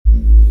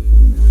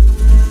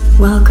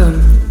Welcome.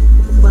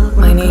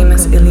 My name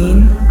is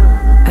Eileen,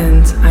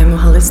 and I'm a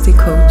holistic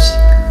coach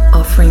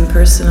offering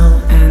personal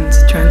and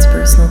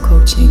transpersonal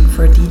coaching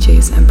for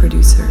DJs and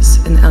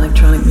producers in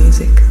electronic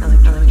music.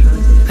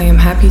 I am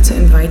happy to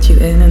invite you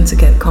in and to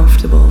get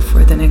comfortable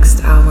for the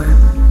next hour.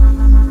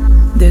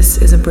 This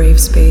is a brave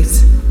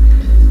space,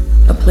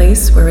 a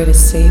place where it is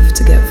safe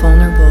to get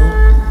vulnerable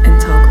and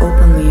talk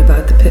openly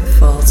about the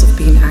pitfalls of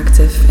being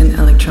active in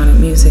electronic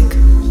music.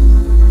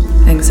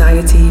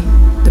 Anxiety,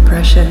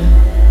 depression,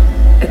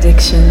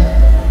 addiction,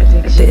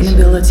 the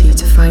inability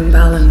to find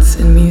balance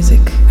in music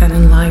and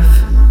in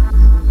life,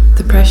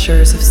 the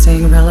pressures of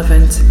staying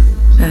relevant,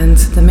 and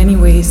the many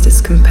ways this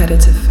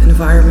competitive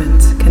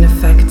environment can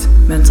affect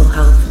mental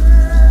health.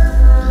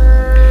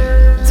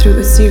 Through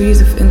a series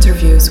of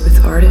interviews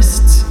with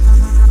artists,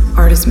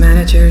 artist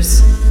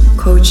managers,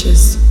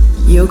 coaches,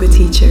 yoga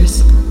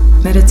teachers,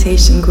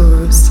 meditation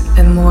gurus,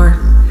 and more,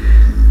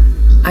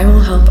 I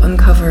will help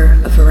uncover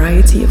a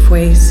variety of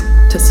ways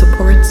to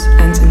support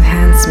and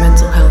enhance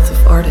mental health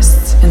of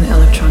artists in the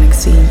electronic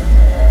scene.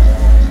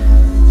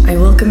 I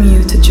welcome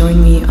you to join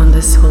me on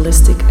this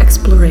holistic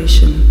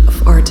exploration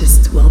of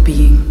artist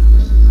well-being.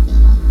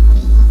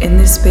 In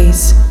this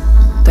space,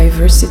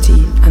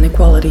 diversity and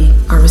equality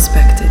are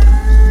respected.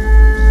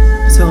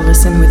 So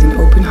listen with an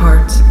open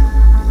heart.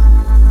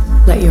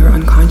 Let your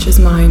unconscious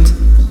mind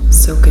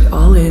soak it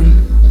all in.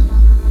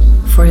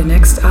 For the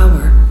next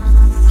hour,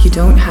 you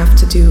don't have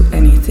to do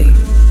anything.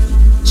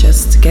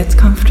 Just get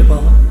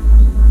comfortable,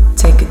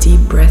 take a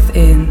deep breath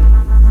in,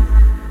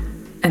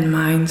 and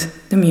mind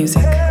the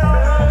music.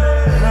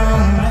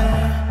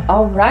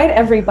 All right,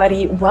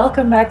 everybody,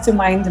 welcome back to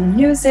Mind the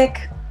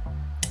Music.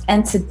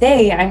 And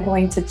today I'm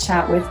going to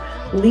chat with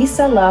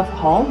Lisa Love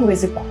Hall, who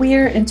is a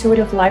queer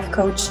intuitive life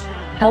coach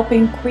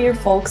helping queer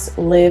folks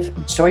live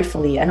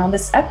joyfully. And on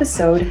this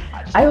episode,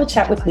 I will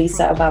chat with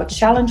Lisa about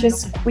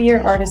challenges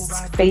queer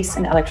artists face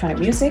in electronic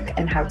music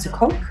and how to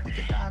cope.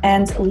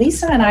 And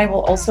Lisa and I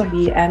will also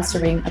be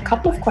answering a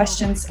couple of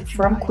questions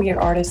from queer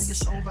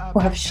artists who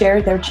have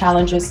shared their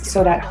challenges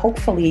so that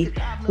hopefully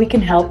we can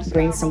help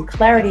bring some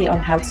clarity on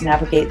how to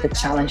navigate the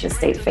challenges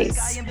they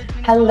face.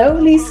 Hello,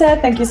 Lisa.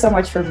 Thank you so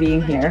much for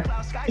being here.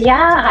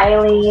 Yeah,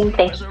 Eileen,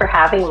 thank you for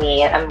having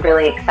me. I'm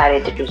really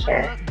excited to be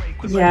here.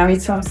 Yeah, me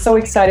too. I'm so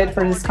excited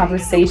for this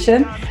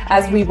conversation.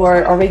 As we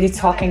were already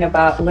talking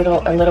about a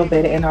little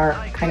bit in our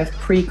kind of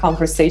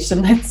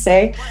pre-conversation, let's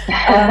say.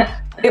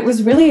 It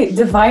was really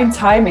divine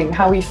timing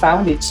how we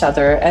found each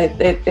other.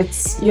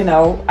 It's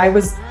I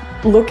was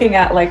looking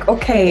at like,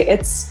 okay,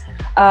 it's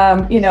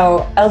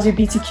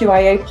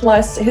LGBTQIA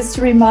plus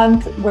History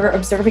Month. We're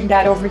observing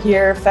that over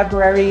here,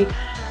 February.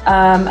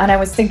 And I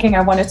was thinking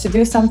I wanted to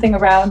do something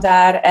around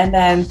that. And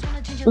then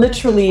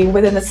literally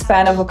within the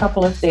span of a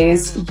couple of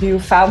days, you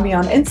found me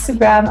on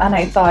Instagram and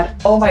I thought,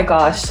 oh my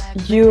gosh,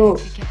 you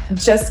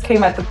just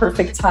came at the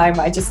perfect time.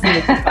 I just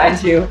needed to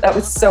find you. That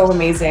was so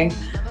amazing.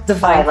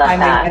 Divine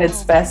timing at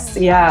its best.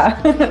 Yeah.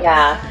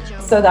 Yeah.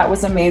 So that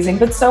was amazing.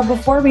 But so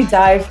before we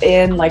dive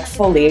in like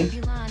fully,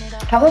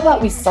 how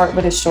about we start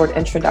with a short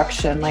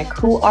introduction? Like,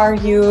 who are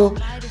you?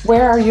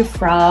 Where are you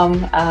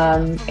from?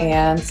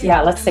 And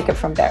yeah, let's take it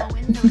from there.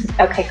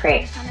 Okay,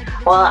 great.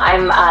 Well,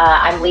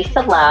 I'm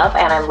Lisa Love,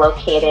 and I'm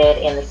located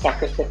in the San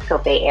Francisco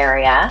Bay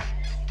Area.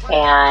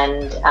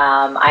 And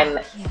I'm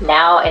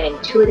now an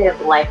intuitive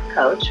life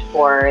coach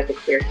for the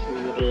queer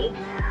community.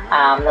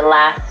 The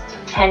last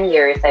 10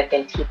 years, I've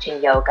been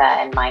teaching yoga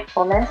and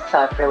mindfulness. So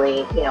I've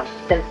really,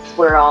 since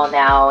we're all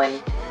now in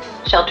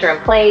shelter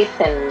in place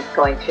and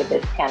going through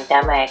this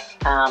pandemic,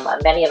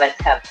 many of us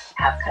have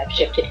kind of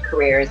shifted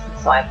careers. And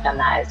so I've done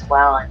that as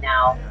well. And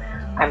now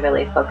I'm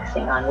really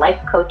focusing on life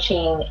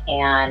coaching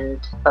and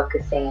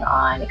focusing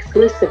on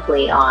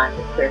exclusively on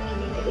the queer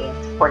community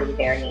and supporting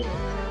their needs.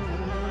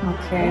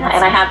 Okay. Yeah,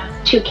 and I have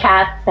 2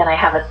 cats, and I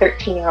have a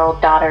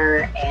 13-year-old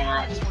daughter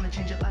and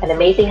an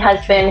amazing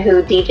husband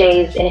who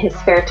DJs in his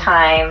spare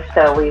time.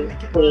 So we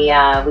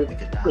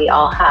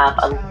all have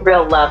a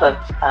real love of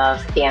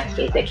dance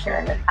music here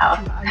in this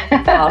house.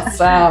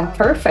 Awesome.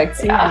 Perfect.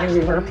 See, I knew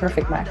we were a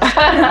perfect match.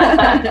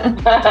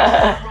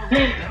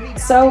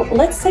 So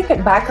let's take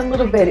it back a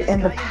little bit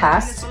in the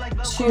past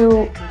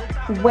to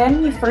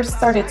when you first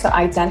started to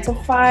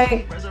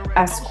identify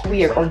as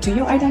queer, or do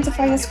you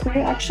identify as queer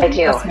actually? I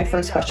do. That's my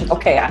first question.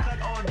 Okay.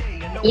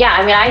 Yeah,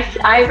 I mean,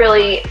 I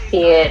really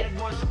see it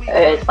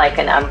as like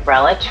an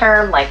umbrella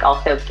term, like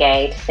also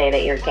gay, to say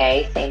that you're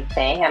gay, same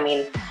thing. I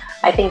mean,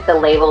 I think the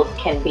labels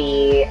can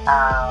be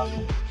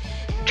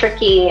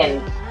tricky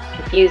and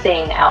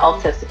confusing,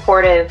 also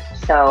supportive.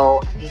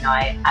 So,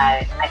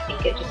 I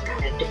think it just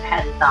kind of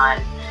depends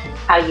on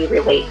how you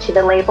relate to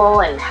the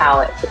label and how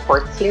it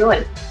supports you.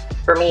 And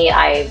for me,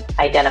 I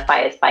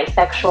identify as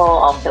bisexual,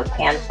 also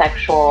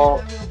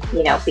pansexual,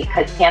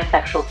 because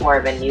pansexual is more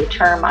of a new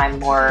term.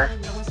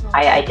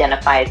 I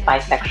identify as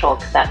bisexual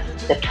because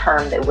that's the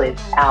term that was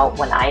out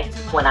when I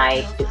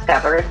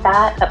discovered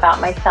that about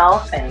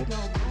myself. And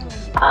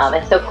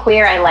so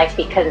queer I like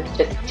because it's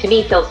just, to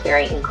me, feels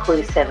very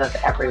inclusive of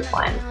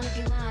everyone.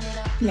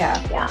 Yeah.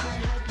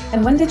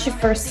 And when did you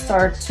first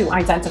start to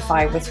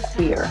identify with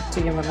queer?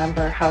 Do you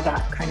remember how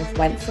that kind of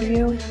went for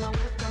you?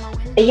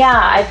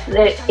 Yeah,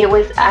 it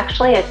was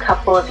actually a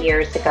couple of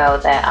years ago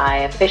that I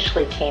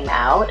officially came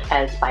out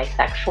as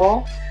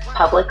bisexual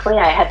publicly.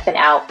 I had been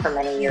out for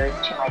many years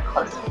to my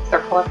close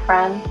circle of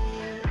friends,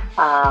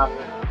 um,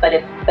 but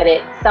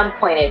at some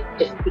point it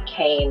just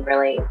became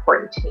really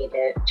important to me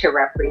to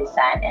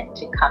represent and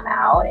to come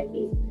out and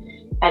be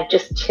and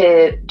just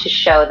to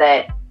show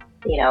that,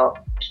 you know,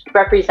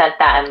 represent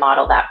that and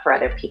model that for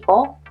other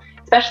people,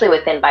 especially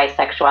within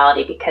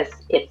bisexuality, because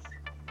it's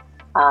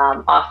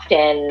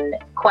often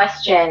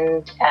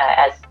questioned,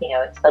 as you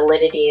know, its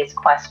validity is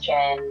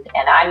questioned,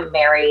 and I'm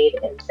married,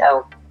 and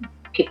so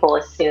people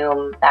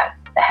assume that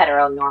the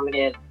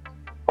heteronormative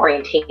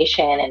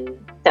orientation,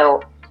 and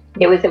so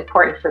it was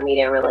important for me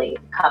to really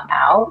come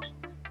out.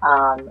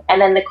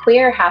 And then the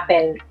queer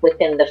happened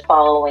within the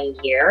following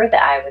year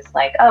that I was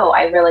like, oh,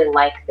 I really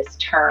like this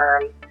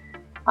term,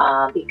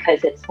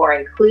 because it's more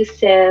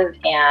inclusive,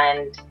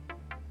 and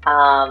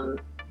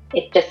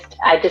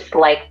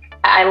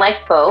I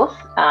like both,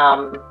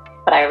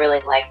 but I really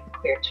like the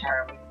queer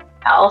term.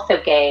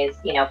 Also, gay is,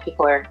 you know,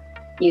 people are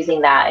using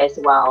that as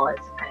well as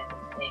kind of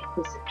an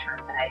inclusive term,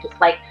 but I just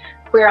like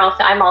queer.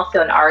 Also, I'm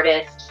also an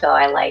artist, so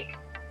I like,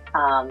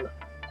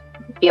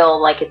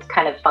 feel like it's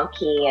kind of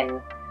funky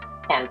and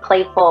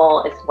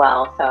playful as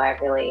well. So I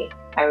really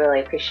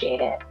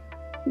appreciate it.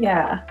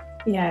 Yeah,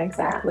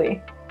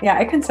 exactly. Yeah,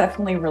 I can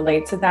definitely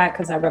relate to that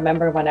because I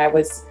remember when I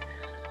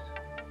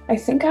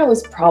think I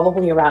was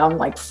probably around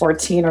like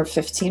 14 or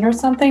 15 or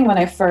something when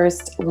I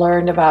first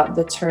learned about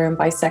the term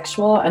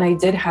bisexual. And I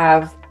did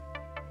have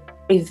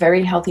a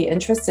very healthy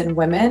interest in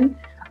women,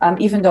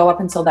 even though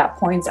up until that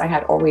point I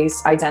had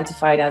always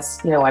identified as,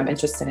 you know, I'm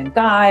interested in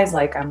guys,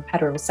 like I'm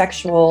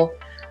heterosexual.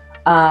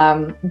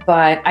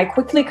 But I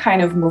quickly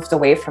kind of moved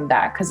away from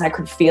that because I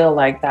could feel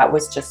like that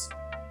was just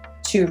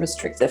too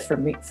restrictive for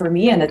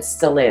me, and it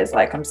still is.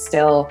 Like I'm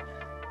still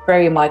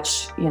very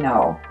much, you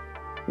know,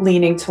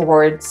 leaning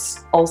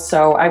towards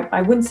also,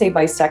 I wouldn't say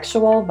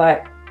bisexual,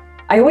 but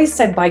I always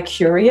said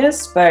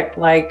bi-curious, but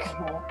like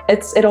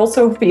it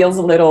also feels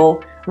a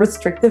little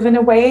restrictive in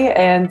a way.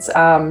 And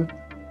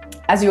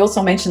as you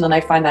also mentioned, and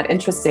I find that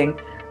interesting,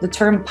 the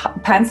term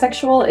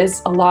pansexual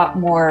is a lot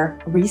more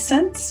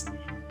recent.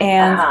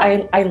 And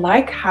I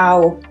like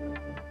how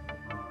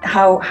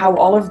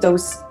all of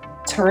those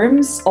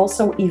terms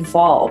also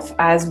evolve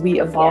as we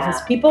evolve as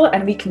people,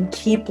 and we can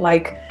keep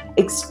like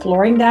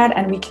exploring that,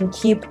 and we can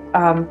keep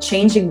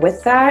changing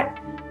with that.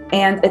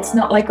 And it's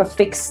not like a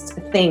fixed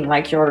thing,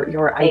 like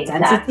your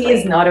identity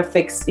is not a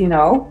fixed, you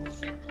know.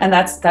 And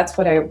that's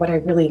what I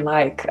really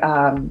like.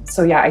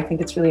 So yeah, I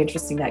think it's really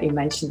interesting that you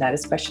mentioned that,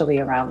 especially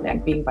around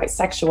like being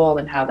bisexual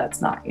and how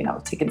that's not, you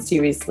know, taken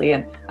seriously.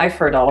 And I've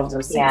heard all of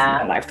those things in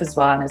my life as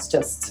well, and it's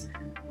just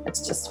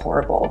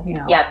horrible, you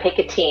know. Yeah, pick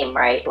a team,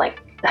 right? Like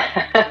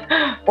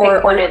or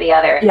one or the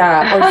other.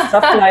 Yeah, or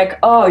stuff like,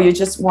 oh, you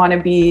just want to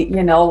be,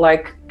 you know,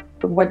 like,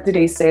 what do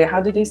they say?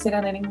 How do they say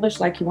that in English?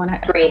 Like you want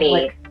to greedy.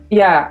 Like,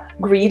 yeah,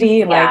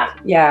 greedy. Like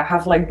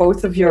have like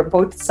both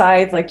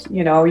sides. Like,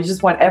 you know, you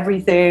just want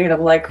everything. And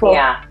I'm like,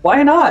 well,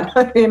 why not?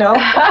 You know.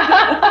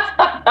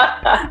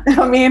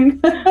 I mean,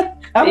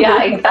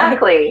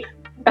 exactly.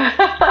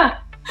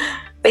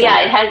 But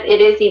yeah,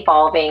 it is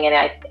evolving,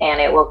 and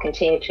it will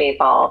continue to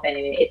evolve. And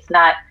it's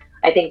not.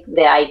 I think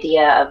the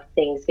idea of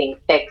things being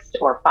fixed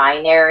or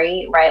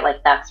binary, right?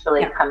 Like that's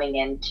really coming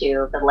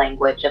into the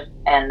language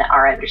and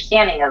our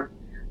understanding of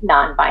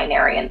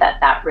non-binary, and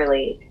that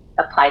really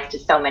applies to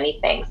so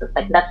many things. It's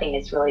like nothing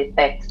is really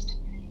fixed.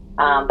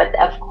 But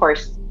of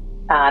course,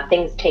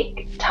 things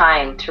take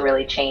time to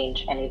really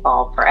change and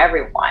evolve for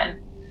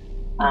everyone.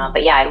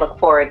 But yeah, I look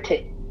forward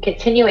to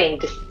continuing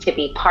to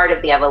be part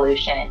of the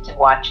evolution and to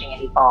watching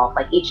it evolve.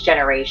 Like each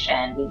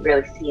generation, we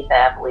really see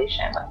the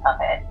evolution of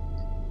it.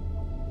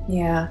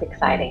 Yeah. It's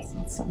exciting.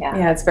 Awesome.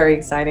 Yeah, it's very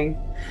exciting.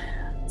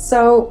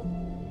 So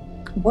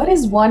what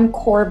is one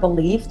core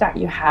belief that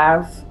you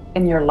have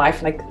in your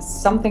life, like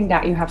something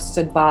that you have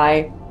stood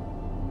by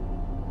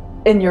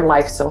in your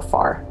life so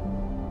far?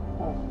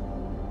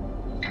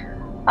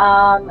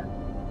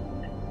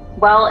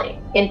 Well,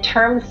 in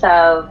terms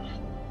of,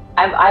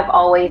 I've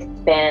always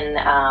been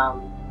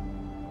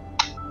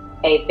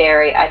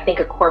I think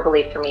a core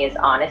belief for me is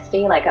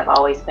honesty. Like I've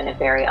always been a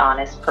very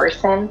honest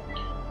person,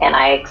 and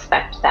I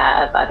expect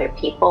that of other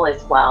people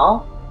as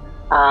well.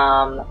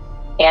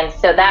 And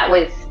so that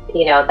was,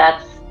 you know,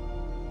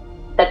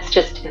 that's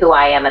just who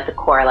I am at the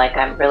core. Like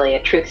I'm really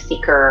a truth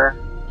seeker.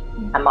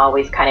 I'm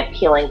always kind of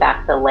peeling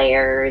back the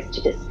layers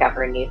to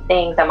discover new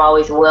things. I'm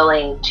always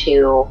willing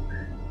to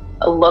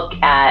look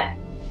at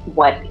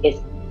what is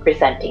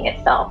presenting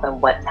itself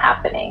and what's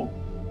happening.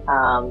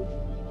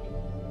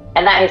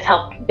 And that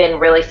has been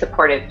really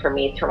supportive for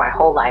me through my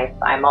whole life.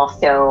 I'm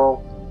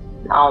also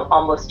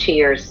almost 2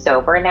 years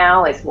sober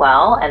now as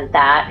well. And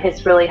that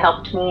has really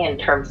helped me in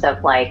terms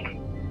of like,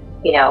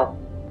 you know,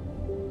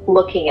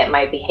 looking at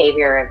my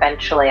behavior.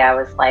 Eventually I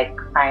was like,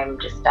 I'm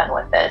just done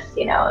with this.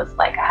 You know, it's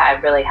like, I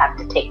really have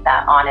to take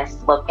that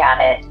honest look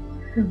at it.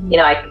 you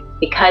know,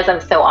 because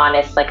I'm so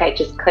honest, like I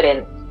just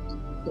couldn't,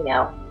 you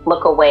know,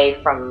 look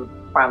away from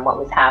what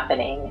was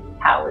happening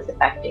and how it was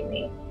affecting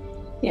me.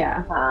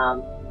 Yeah.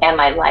 And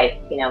my life,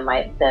 you know,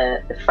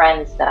 the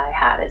friends that I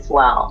had as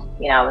well.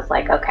 You know, I was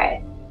like,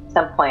 okay, at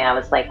some point I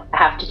was like, I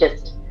have to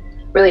just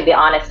really be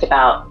honest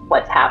about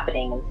what's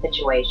happening in the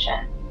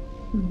situation.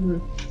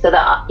 So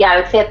I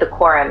would say at the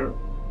core, I'm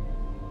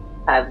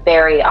a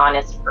very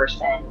honest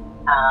person.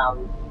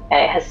 And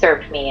it has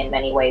served me in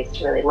many ways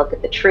to really look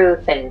at the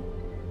truth and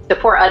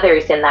support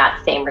others in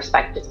that same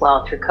respect as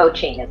well through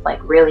coaching. Is like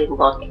really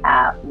look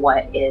at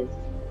what is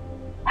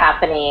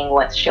happening,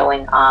 what's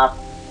showing up,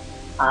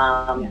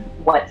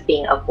 what's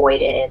being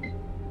avoided,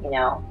 you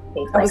know,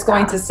 things like that. I was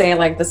going to say,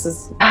 like, this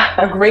is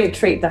a great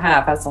trait to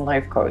have as a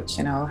life coach,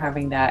 you know,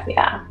 having that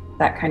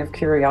that kind of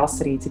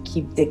curiosity to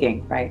keep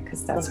digging, right?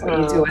 Because that's what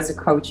you do as a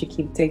coach. You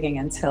keep digging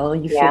until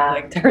you feel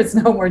like there's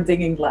no more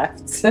digging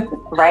left.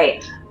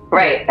 Right.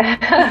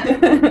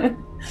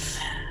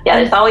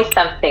 There's always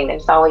something.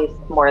 There's always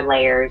more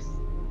layers.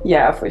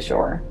 Yeah, for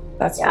sure.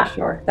 That's for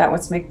sure.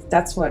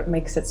 That's what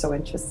makes it so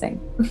interesting.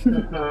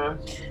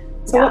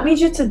 So what made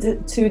you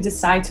to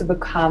decide to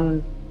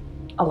become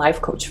a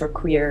life coach for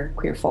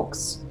queer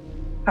folks?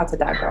 How did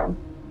that go?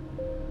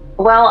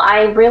 Well,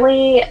 I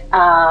really,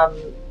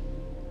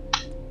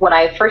 when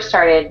I first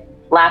started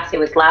last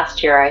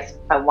year,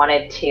 I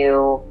wanted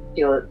to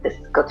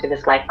go through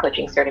this life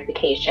coaching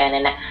certification.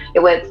 And it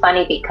was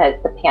funny because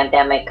the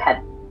pandemic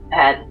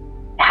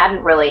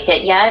hadn't really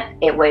hit yet.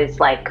 It was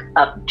like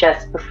up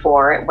just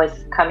before it was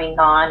coming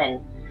on,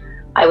 and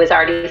I was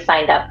already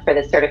signed up for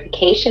the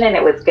certification, and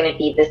it was going to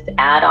be this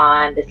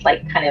add-on, this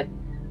like kind of,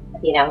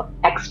 you know,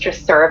 extra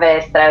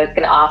service that I was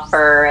going to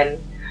offer. And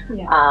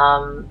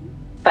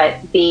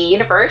but the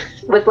universe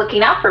was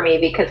looking out for me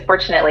because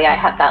fortunately I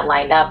had that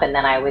lined up, and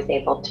then I was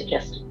able to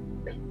just,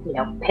 you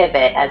know,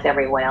 pivot as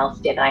everyone else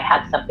did. And I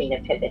had something to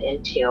pivot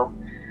into.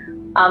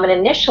 And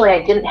initially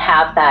I didn't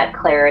have that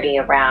clarity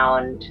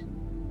around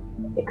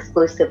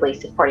exclusively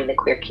supporting the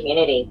queer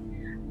community.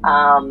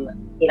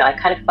 You know, I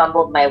kind of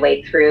fumbled my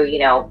way through, you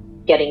know,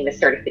 getting the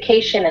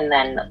certification and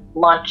then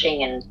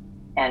launching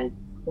and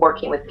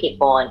working with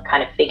people and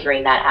kind of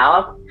figuring that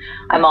out.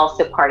 I'm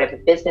also part of a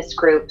business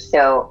group,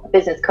 so a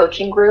business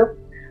coaching group,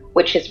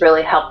 which has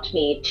really helped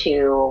me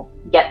to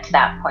get to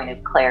that point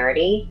of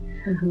clarity.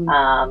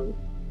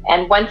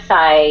 And once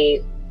I,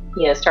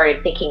 you know,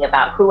 started thinking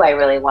about who I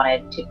really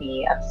wanted to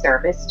be of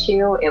service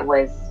to, it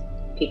was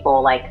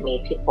people like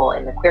me, people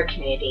in the queer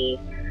community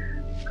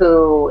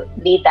who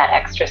need that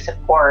extra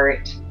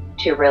support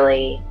to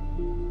really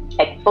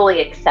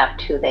fully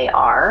accept who they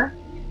are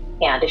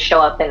and to show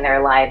up in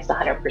their lives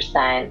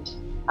 100%,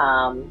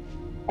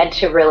 and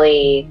to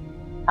really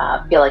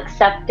feel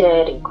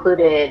accepted,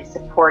 included,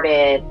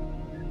 supported,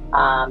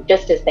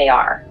 just as they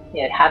are.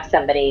 You know, to have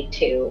somebody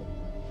to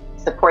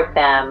support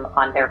them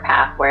on their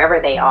path wherever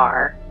they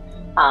are.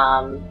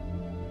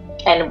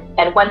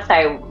 And once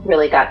I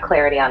really got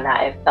clarity on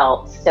that, it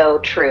felt so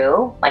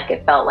true. Like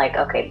it felt like,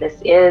 okay,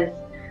 this is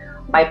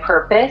my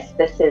purpose.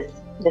 This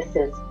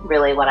is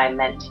really what I'm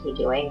meant to be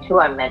doing,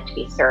 who I'm meant to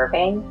be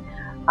serving.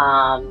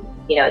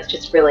 You know, it's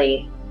just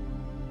really,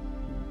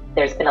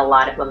 there's been a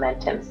lot of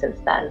momentum since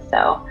then.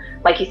 So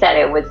like you said,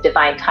 it was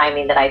divine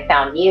timing that I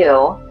found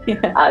you.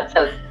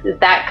 So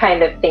that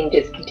kind of thing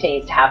just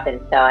continues to happen.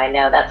 So I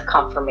know that's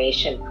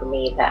confirmation for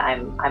me that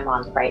I'm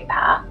on the right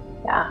path.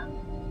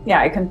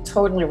 Yeah, I can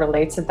totally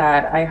relate to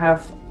that. I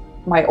have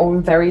my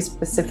own very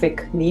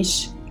specific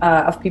niche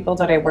of people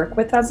that I work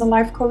with as a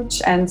life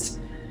coach. And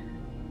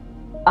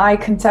I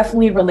can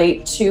definitely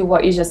relate to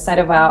what you just said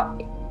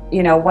about,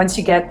 you know, once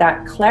you get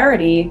that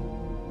clarity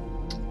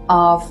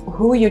of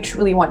who you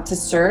truly want to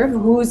serve,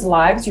 whose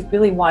lives you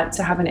really want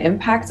to have an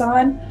impact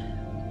on,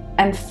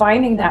 and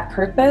finding that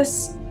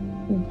purpose,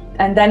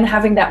 and then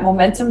having that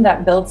momentum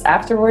that builds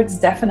afterwards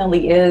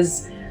definitely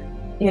is,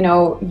 you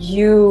know,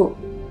 you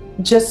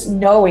just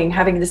knowing,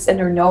 having this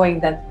inner knowing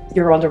that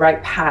you're on the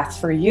right path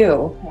for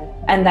you,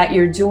 and that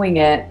you're doing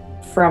it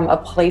from a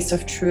place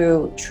of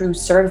true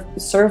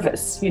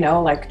service, you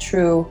know, like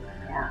true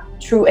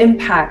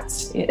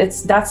impact.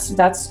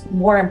 That's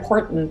more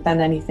important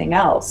than anything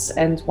else.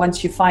 And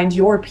once you find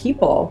your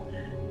people,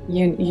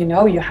 you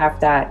know you have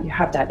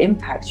that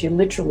impact. You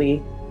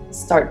literally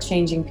start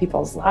changing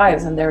people's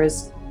lives, and there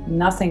is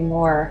nothing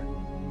more,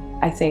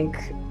 I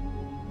think,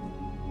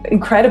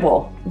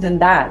 incredible than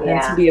that,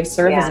 than to be of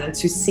service and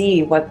to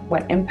see what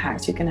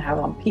impact you can have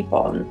on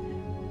people. And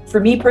for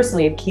me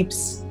personally, it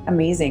keeps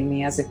amazing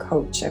me as a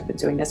coach. I've been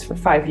doing this for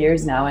 5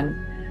 years now, and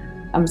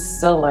I'm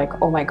still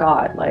like, oh my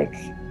God, like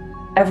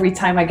every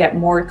time I get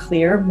more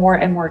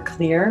and more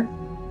clear,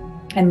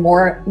 and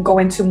go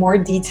into more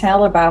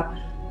detail about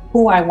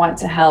who I want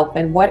to help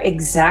and what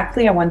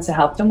exactly I want to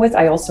help them with.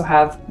 I also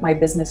have my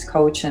business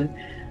coach and,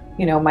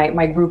 you know,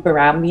 my group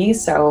around me.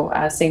 So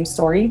same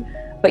story.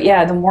 But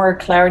yeah, the more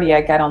clarity I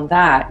get on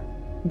that,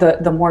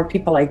 the more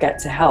people I get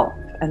to help.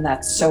 And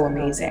that's so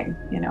amazing,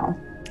 you know.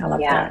 I love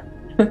that.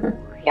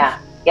 Yeah,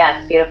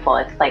 it's beautiful.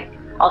 It's like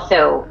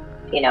also,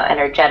 you know,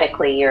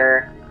 energetically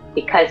you're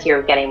because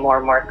you're getting more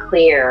and more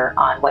clear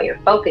on what you're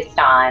focused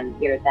on,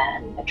 you're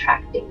then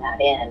attracting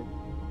that in.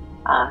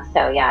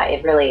 So yeah,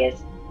 it really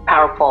is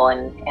powerful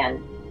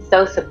and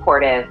so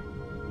supportive,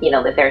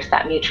 that there's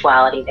that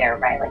mutuality there,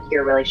 right? Like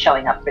you're really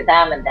showing up for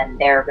them, and then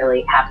they're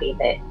really happy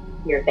that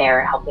you're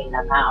there helping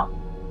them out.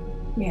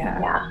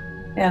 Yeah,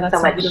 that's so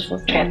a much beautiful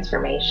thing.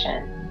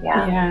 Transformation.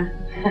 Yeah.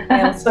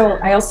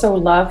 I also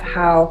love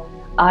how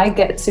I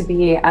get to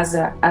be as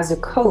a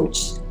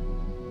coach,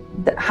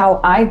 how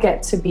I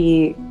get to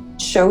be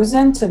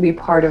chosen to be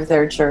part of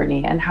their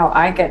journey, and how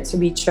I get to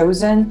be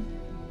chosen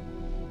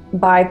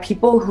by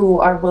people who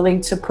are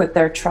willing to put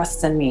their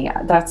trust in me.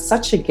 That's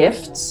such a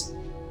gift,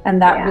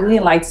 and that really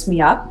lights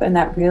me up, and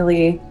that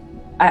really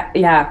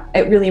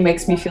it really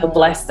makes me feel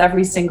blessed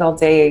every single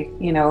day,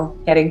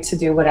 getting to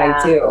do what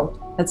I do.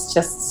 It's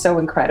just so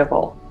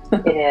incredible.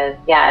 It is.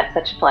 Yeah, it's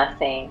such a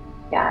blessing.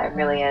 Yeah, it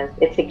really is.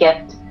 It's a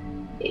gift.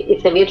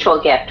 It's a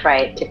mutual gift,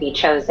 right? To be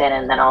chosen,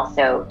 and then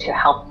also to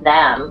help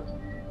them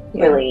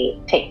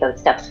really take those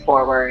steps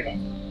forward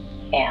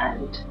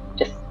and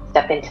just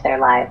step into their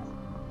lives.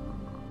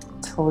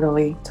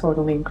 Totally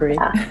agree.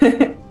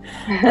 Yeah.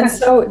 And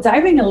so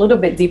diving a little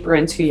bit deeper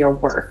into your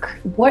work,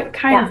 what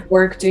kind of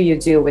work do you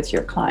do with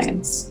your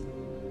clients?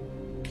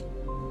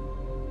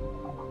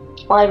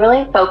 Well, I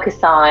really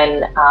focus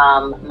on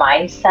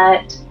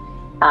mindset.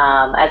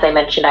 As I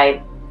mentioned,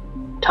 I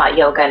taught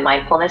yoga and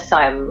mindfulness, so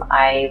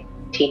I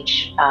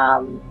teach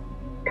kind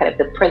of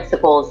the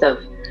principles of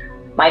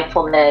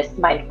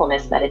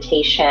mindfulness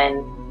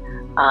meditation,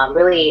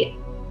 really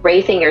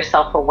raising your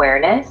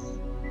self-awareness,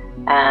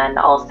 and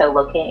also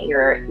looking at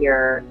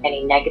your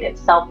any negative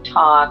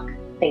self-talk,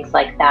 things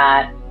like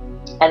that,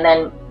 and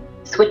then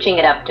switching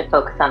it up to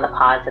focus on the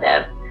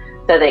positive,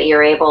 so that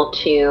you're able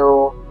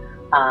to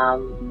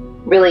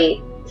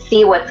really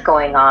see what's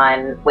going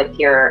on with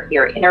your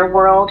inner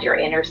world, your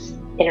inner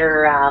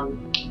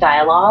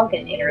dialogue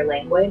and inner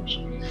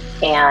language,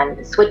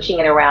 and switching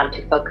it around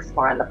to focus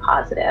more on the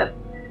positive.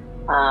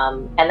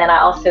 And then I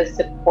also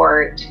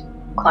support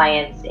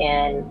clients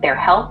in their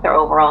health, their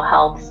overall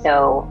health,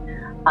 so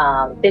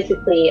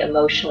physically,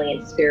 emotionally,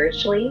 and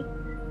spiritually,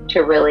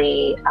 to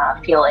really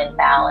feel in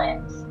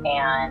balance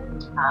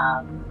and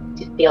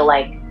to feel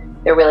like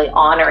they're really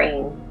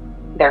honoring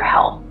their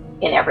health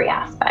in every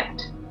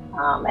aspect.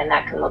 And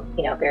that can look,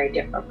 very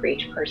different for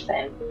each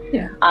person.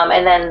 Yeah.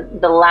 And then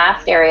the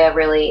last area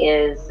really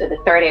is, or the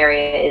third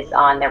area is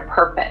on their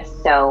purpose.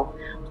 So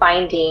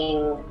finding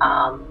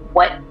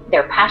what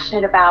they're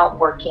passionate about,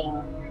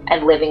 working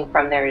and living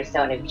from their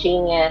zone of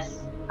genius,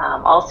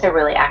 also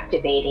really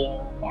activating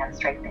and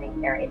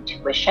strengthening their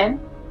intuition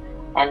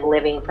and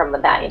living from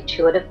that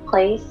intuitive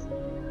place.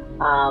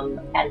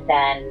 And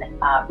then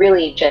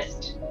really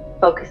just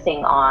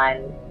focusing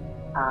on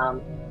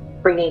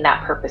bringing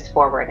that purpose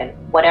forward, and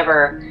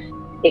whatever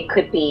it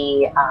could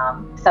be,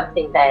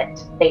 something that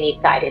they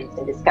need guidance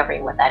in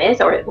discovering what that is,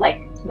 or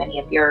like many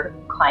of your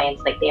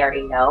clients, like they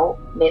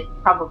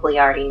probably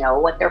already know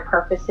what their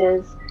purpose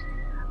is,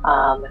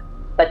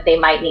 but they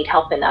might need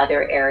help in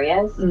other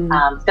areas.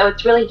 So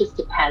it really just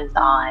depends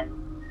on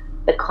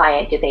the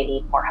client. Do they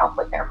need more help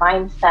with their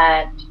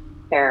mindset,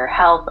 their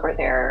health, or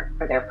their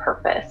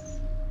purpose?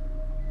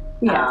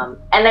 Yeah.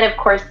 And then, of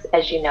course,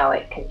 as you know,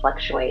 it can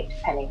fluctuate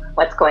depending on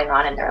what's going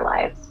on in their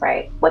lives,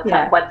 right? What's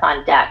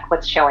on deck,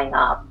 what's showing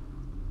up.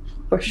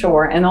 For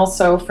sure. And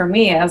also for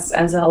me as a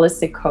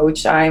holistic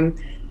coach, I'm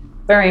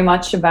very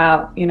much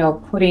about,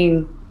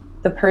 putting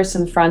the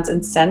person front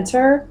and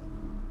center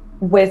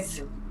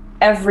with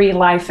every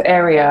life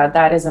area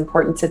that is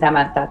important to them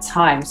at that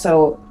time.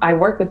 So I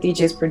work with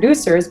DJs,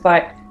 producers,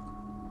 but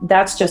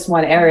that's just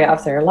one area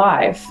of their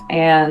life.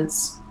 And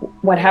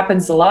what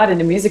happens a lot in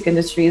the music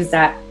industry is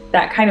that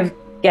kind of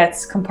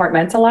gets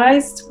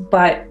compartmentalized,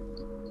 but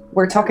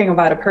we're talking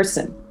about a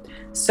person.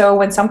 So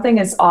when something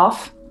is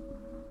off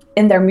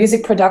in their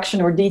music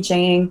production or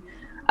DJing,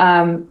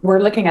 we're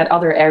looking at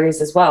other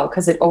areas as well,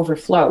 because it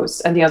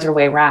overflows, and the other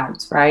way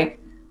around, right?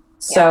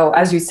 So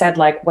as you said,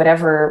 like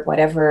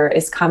whatever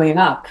is coming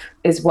up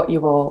is what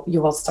you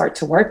will start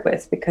to work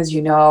with, because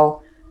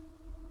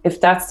if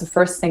that's the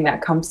first thing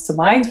that comes to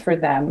mind for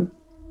them,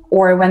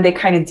 or when they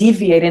kind of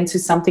deviate into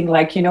something,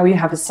 like, you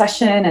have a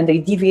session and they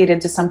deviate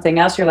into something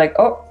else, you're like,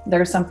 oh,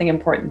 there's something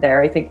important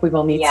there. I think we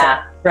will need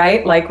to,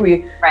 right? Like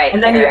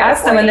and then you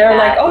ask them and they're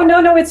like, oh,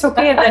 no, it's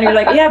okay. And then you're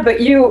like, yeah, but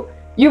you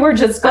were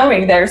just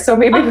going there. So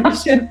maybe we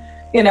should,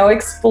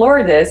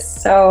 explore this.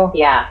 So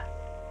Yeah.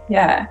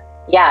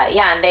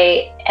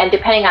 And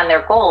depending on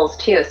their goals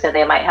too. So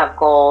they might have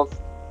goals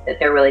that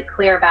they're really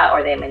clear about,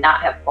 or they may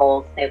not have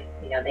goals. They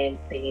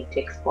need to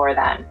explore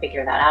that and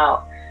figure that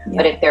out. Yeah.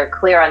 But if they're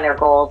clear on their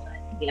goals,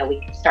 we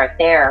can start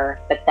there.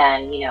 But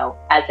then,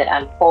 as it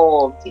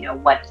unfolds,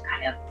 what's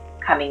kind of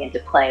coming into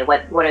play?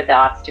 What are the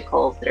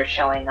obstacles that are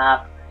showing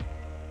up?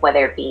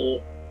 Whether it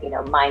be,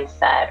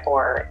 mindset,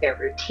 or their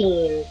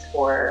routines,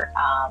 or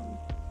how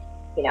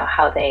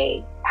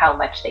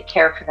much they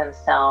care for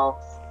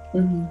themselves.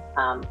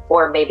 Mm-hmm.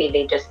 Or maybe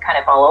they just kind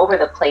of all over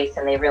the place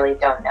and they really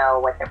don't know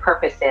what their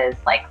purpose is.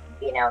 Like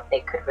they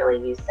could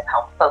really use some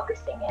help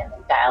focusing in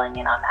and dialing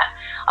in on that.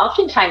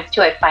 Oftentimes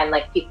too, I find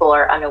like people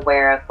are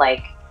unaware of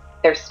like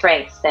their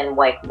strengths and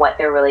like what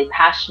they're really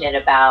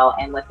passionate about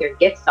and what their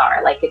gifts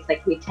are. Like, it's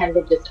like we tend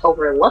to just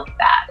overlook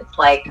that. It's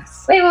like,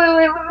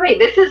 wait,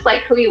 this is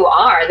like who you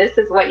are. This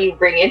is what you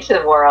bring into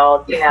the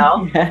world,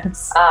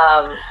 Yes. So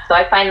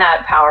I find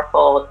that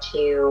powerful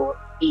to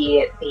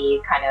be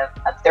the kind of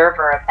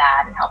observer of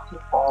that and help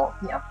people,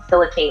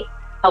 facilitate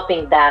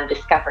helping them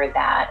discover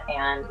that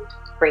and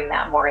bring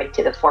that more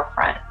into the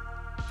forefront.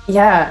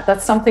 Yeah,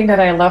 that's something that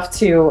I love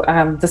to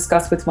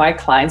discuss with my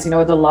clients,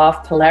 the law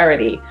of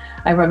polarity.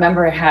 I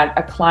remember I had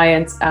a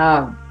client,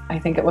 I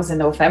think it was in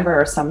November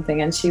or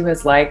something, and she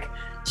was like,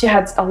 she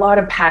had a lot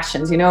of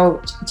passions.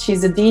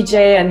 She's a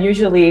DJ, and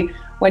usually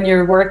when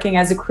you're working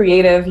as a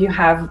creative, you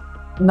have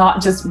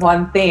not just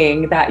one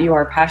thing that you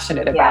are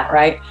passionate about,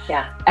 right?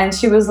 Yeah. And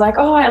she was like,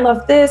 oh, I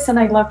love this and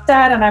I love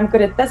that and I'm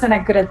good at this and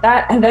I'm good at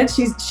that. And then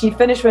she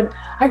finished with,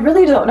 I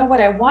really don't know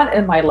what I want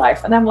in my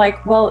life. And I'm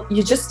like, well,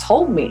 you just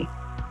told me.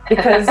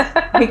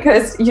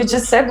 Because you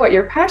just said what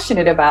you're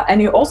passionate about,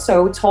 and you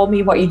also told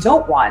me what you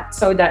don't want.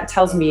 So that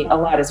tells me a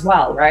lot as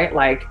well, right?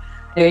 Like,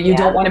 you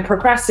don't want to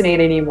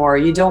procrastinate anymore.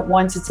 You don't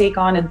want to take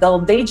on a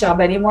dull day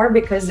job anymore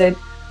because it,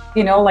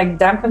 like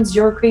dampens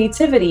your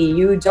creativity.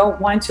 You don't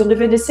want to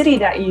live in the city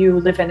that you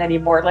live in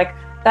anymore. Like,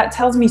 that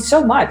tells me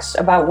so much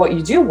about what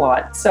you do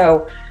want.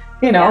 So,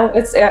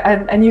 it's,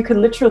 and you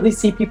can literally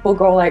see people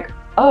go like,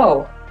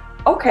 oh,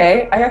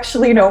 okay, I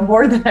actually know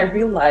more than I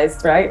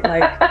realized, right?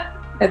 Like,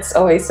 it's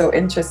always so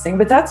interesting,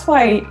 but that's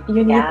why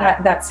you need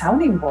that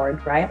sounding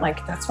board, right?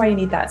 Like, that's why you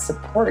need that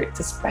support,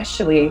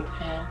 especially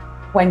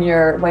when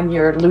you're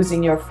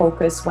losing your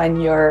focus, when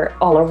you're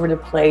all over the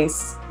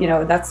place.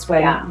 That's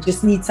when you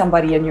just need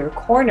somebody in your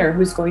corner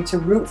who's going to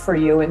root for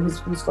you and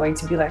who's going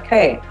to be like,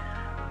 hey,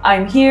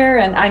 I'm here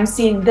and I'm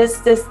seeing this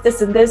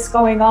and this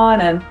going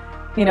on, and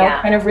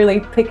kind of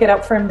really pick it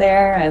up from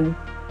there. And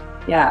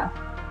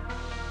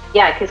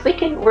because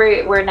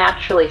we're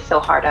naturally so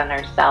hard on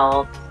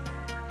ourselves.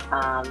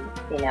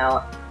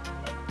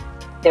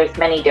 There's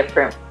many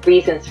different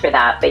reasons for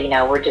that, but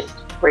we're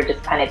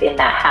just kind of in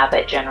that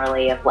habit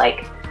generally of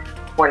like,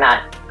 we're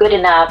not good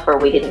enough, or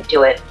we didn't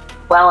do it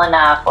well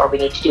enough, or we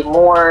need to do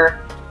more.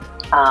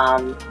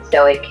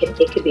 So it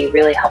could be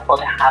really helpful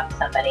to have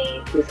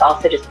somebody who's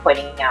also just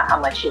pointing out how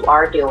much you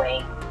are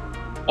doing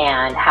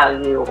and how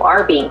you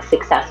are being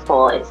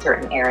successful in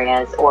certain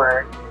areas,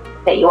 or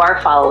that you are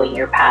following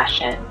your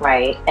passion,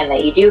 right? And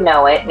that you do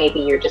know it. Maybe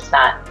you're just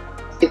not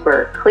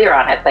super clear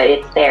on it, but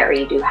it's there.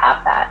 You do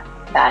have that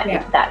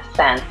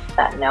sense,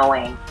 that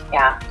knowing.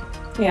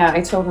 Yeah,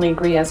 I totally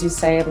agree. As you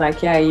say,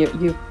 like,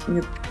 you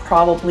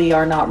probably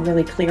are not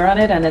really clear on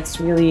it, and it's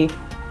really,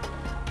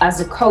 as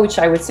a coach,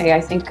 I would say,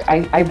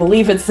 I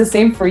believe it's the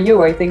same for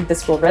you. I think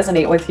this will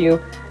resonate with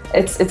you.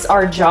 It's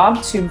our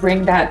job to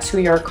bring that to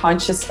your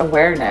conscious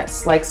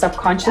awareness. Like,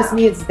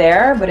 subconsciously it's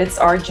there, but it's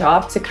our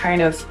job to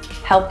kind of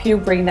help you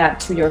bring that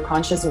to your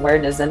conscious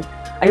awareness. And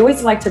I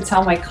always like to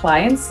tell my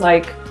clients,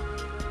 like,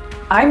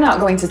 I'm not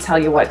going to tell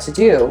you what to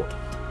do,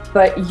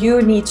 but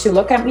you need to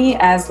look at me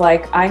as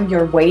like I'm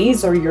your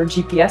Waze or your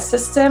GPS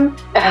system,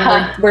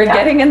 and we're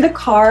getting in the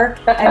car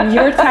and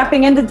you're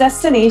tapping in the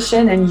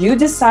destination and you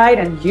decide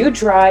and you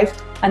drive,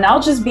 and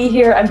I'll just be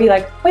here and be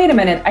like, wait a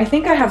minute, I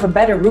think I have a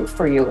better route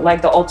for you,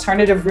 like the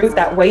alternative route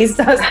that Waze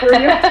does for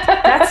you.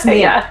 That's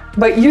me.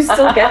 But you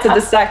still get to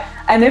decide.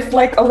 And if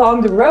like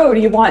along the road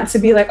you want to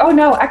be like, oh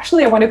no,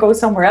 actually I want to go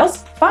somewhere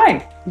else,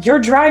 fine, you're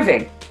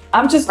driving.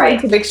 I'm just going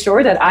to make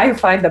sure that I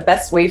find the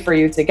best way for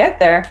you to get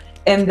there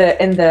in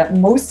the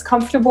most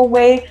comfortable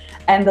way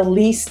and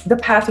the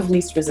path of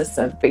least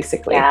resistance,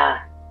 basically.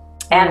 Yeah.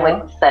 And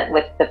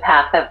with the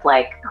path of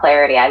like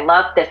clarity. I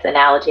love this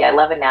analogy. I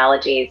love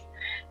analogies.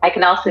 I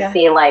can also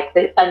see like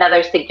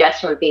another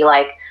suggestion would be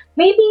like,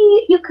 maybe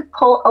you could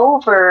pull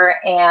over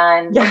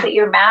and look at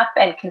your map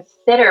and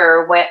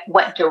consider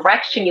what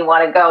direction you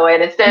want to go in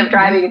instead of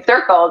driving in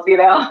circles, or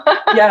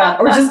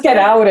just get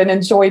out and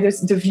enjoy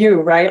the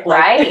view, right?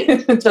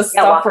 Like, just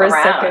stop for a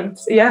second.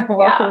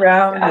 Walk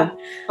around. And,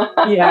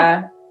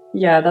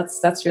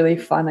 that's really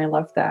fun. I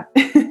love that.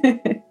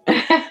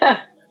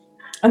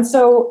 And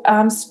so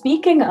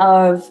speaking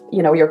of,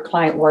 your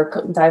client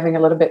work, diving a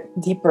little bit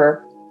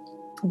deeper,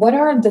 what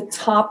are the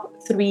top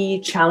 3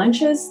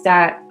 challenges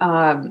that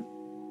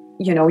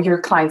your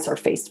clients are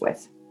faced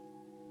with,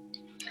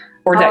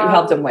 or that you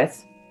help them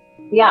with?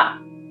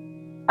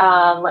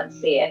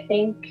 Let's see. I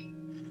think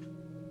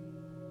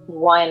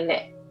one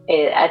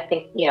is,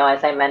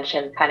 as I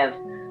mentioned, kind of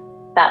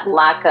that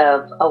lack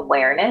of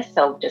awareness.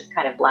 So just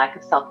kind of lack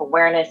of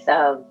self-awareness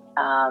of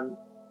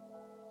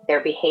their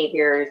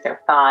behaviors,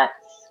 their thoughts,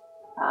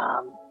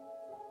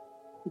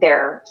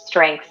 their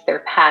strengths, their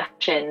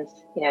passions,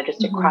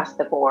 just across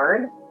the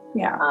board.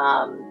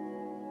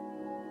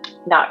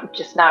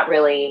 Not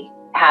really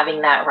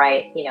having that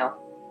right in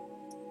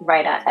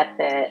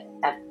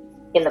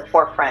the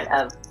forefront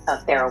of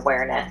their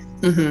awareness.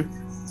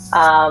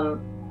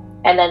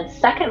 And then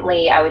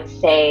secondly, I would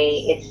say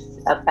it's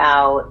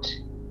about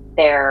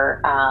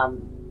their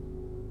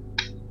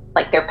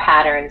like their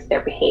patterns,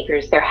 their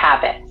behaviors, their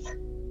habits,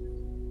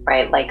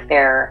 right? Like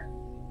they're,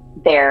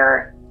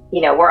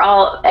 we're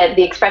all,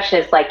 the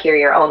expression is like you're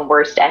your own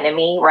worst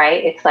enemy,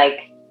 right? It's like,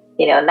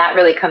 and that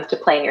really comes to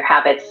play in your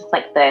habits. It's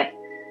like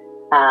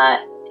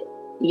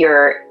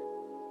your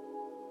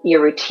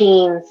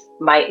routines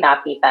might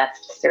not be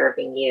best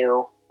serving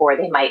you, or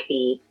they might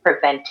be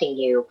preventing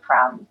you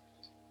from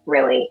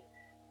really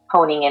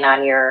honing in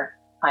on your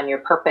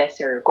purpose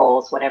or your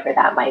goals, whatever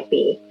that might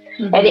be.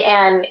 Mm-hmm.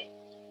 And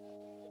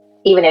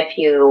even if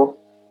you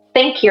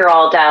think you're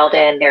all dialed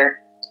in,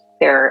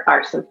 there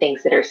are some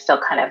things that are still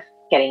kind of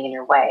getting in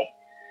your way.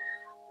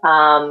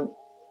 And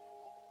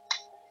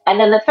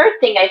then the third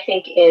thing I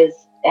think is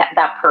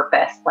that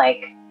purpose,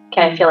 like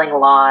kind of feeling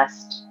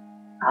lost,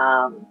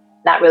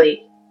 not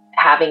really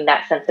having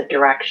that sense of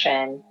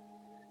direction,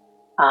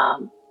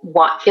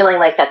 feeling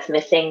like that's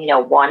missing,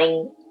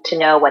 wanting to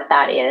know what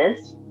that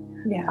is.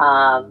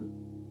 Yeah.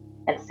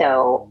 And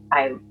so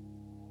I'd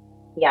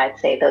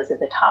say those are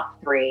the top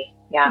three.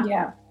 Yeah.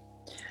 Yeah.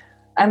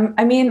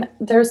 I mean,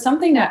 there's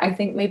something that I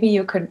think maybe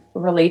you could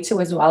relate to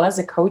as well as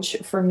a coach.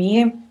 For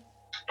me,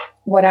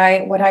 what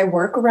I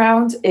work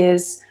around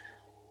is,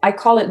 I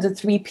call it the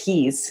 3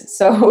 Ps.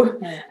 So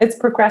it's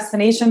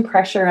procrastination,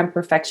 pressure, and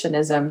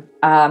perfectionism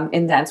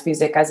in dance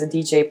music as a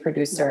DJ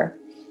producer.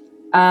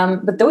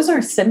 But those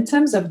are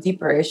symptoms of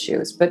deeper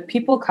issues. But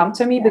people come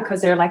to me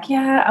because they're like,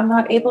 I'm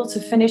not able to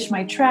finish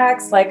my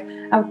tracks. Like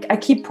I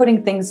keep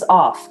putting things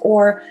off,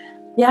 or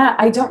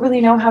I don't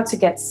really know how to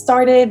get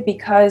started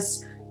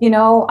because,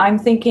 I'm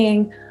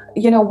thinking,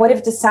 what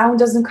if the sound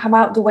doesn't come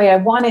out the way I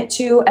want it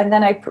to? And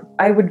then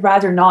I would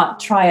rather not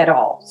try at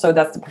all. So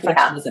that's the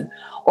perfectionism.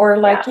 Or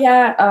like,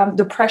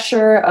 the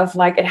pressure of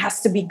like, it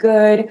has to be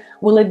good.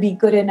 Will it be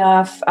good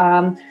enough?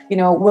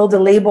 Will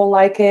the label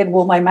like it?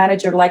 Will my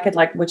manager like it?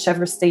 Like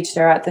whichever stage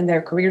they're at in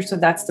their career. So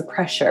that's the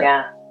pressure.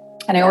 Yeah.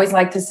 And I always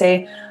like to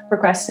say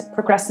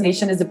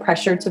procrastination is the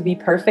pressure to be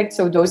perfect.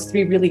 So those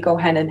 3 really go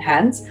hand in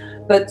hand.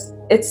 But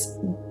it's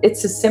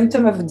a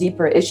symptom of a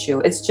deeper issue.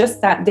 It's just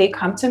that they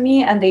come to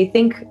me and they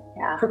think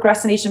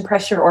procrastination,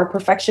 pressure, or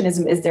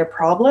perfectionism is their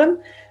problem.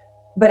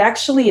 But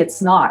actually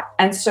it's not.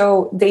 And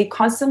so they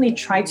constantly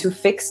try to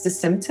fix the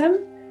symptom,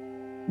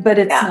 but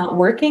it's not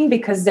working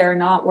because they're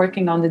not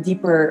working on the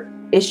deeper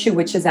issue,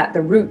 which is at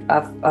the root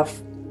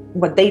of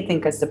what they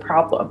think is the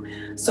problem.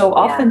 So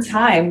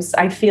oftentimes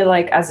I feel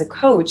like as a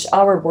coach,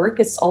 our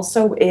work is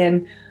also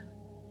in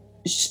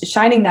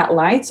shining that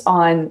light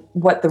on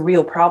what the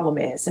real problem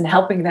is and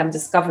helping them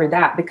discover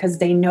that, because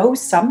they know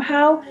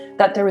somehow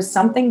that there is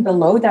something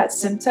below that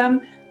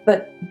symptom,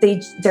 but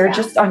they're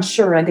just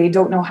unsure and they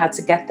don't know how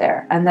to get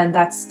there. And then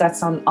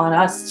that's on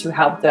us to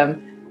help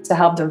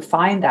them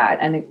find that.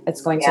 And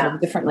it's going to look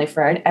differently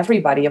for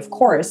everybody. Of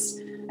course,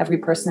 every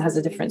person has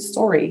a different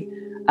story.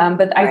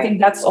 But I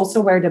think that's also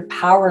where the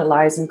power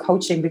lies in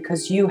coaching,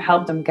 because you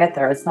help them get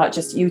there. It's not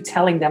just you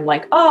telling them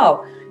like,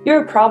 oh,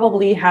 you're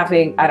probably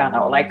having, I don't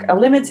know, like a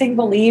limiting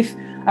belief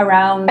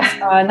around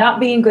not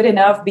being good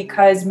enough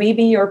because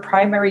maybe your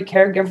primary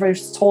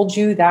caregivers told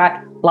you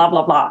that blah,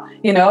 blah, blah,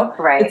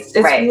 Right. It's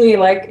really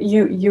like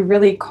you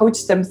really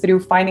coach them through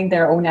finding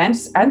their own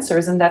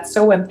answers. And that's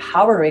so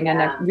empowering,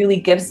 and it really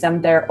gives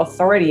them their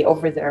authority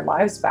over their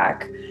lives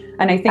back.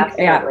 And I think,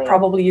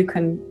 probably you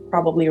can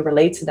probably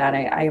relate to that.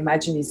 I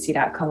imagine you see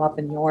that come up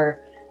in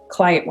your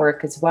client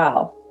work as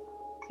well.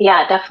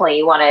 Yeah, definitely.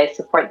 You want to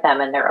support them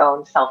in their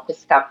own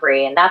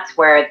self-discovery. And that's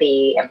where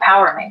the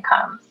empowerment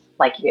comes.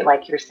 Like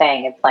you're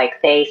saying, it's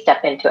like they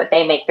step into it,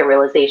 they make the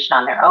realization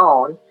on their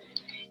own,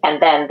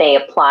 and then they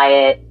apply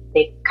it,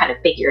 they kind of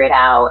figure it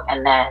out,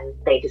 and then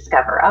they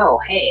discover, oh,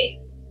 hey,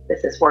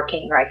 this is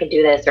working, or I can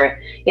do this,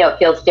 or, it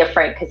feels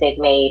different because they've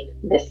made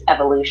this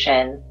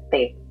evolution.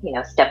 They've,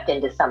 stepped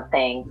into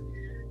something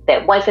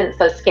that wasn't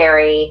so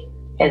scary,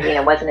 as,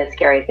 wasn't as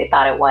scary as they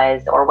thought it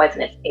was, or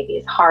wasn't maybe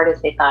as hard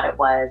as they thought it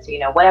was,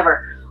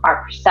 whatever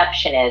our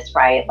perception is,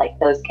 right? Like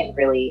those can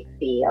really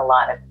be a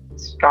lot of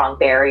strong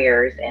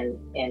barriers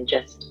in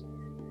just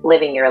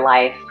living your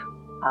life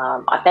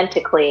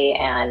authentically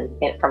and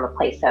from a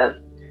place of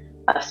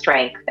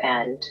strength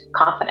and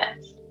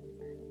confidence.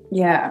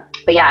 Yeah.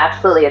 But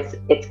absolutely,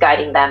 it's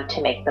guiding them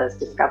to make those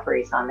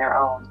discoveries on their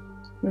own.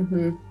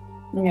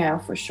 Mm-hmm. Yeah,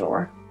 for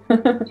sure.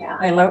 Yeah.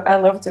 I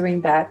love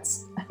doing that.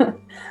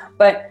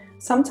 But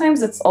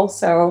sometimes it's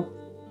also,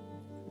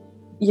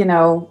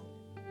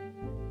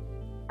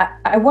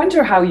 I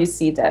wonder how you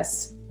see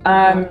this.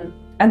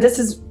 And this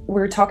is,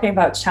 we're talking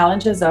about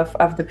challenges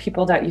of the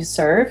people that you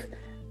serve,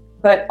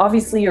 but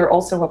obviously you're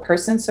also a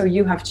person, so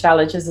you have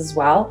challenges as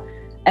well.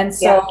 And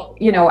so,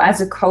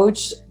 as a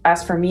coach,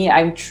 as for me,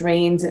 I'm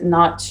trained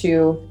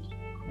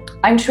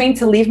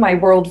to leave my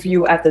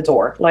worldview at the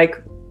door.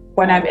 Like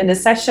when I'm in a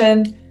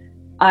session,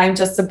 I'm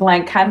just a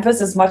blank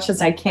canvas as much as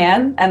I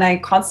can. And I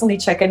constantly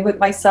check in with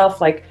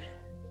myself, like,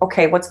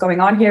 okay, what's going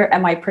on here?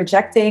 Am I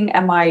projecting?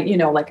 Am I,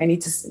 I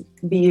need to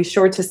be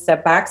sure to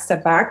step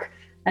back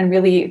and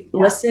really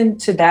listen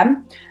to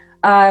them.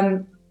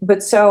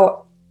 But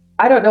so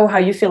I don't know how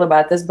you feel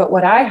about this, but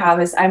what I have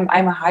is I'm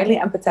a highly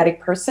empathetic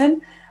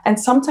person. And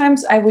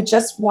sometimes I would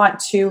just want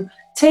to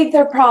take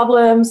their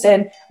problems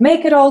and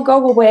make it all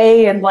go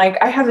away. And like,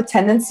 I have a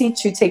tendency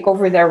to take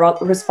over their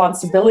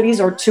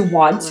responsibilities, or to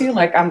want to,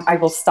 like, I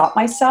will stop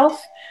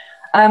myself.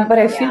 But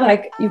I feel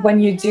like when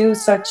you do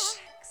such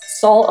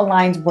soul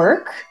aligned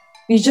work,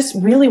 you just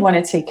really want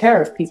to take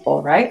care of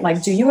people, right?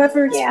 Like, do you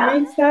ever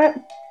experience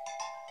that?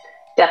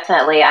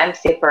 Definitely. I'm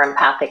super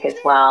empathic as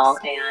well.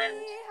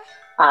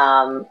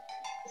 And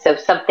so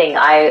something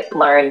I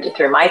learned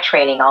through my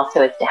training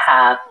also is to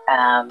have,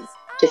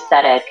 to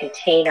set a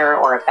container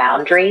or a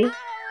boundary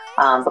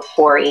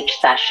before each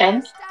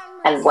session.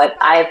 And what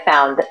I've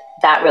found,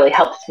 that really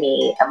helps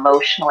me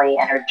emotionally,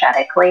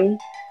 energetically,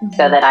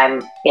 so that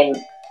I'm in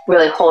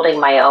really holding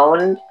my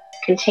own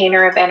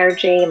container of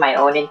energy, my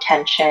own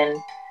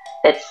intention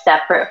that's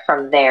separate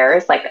from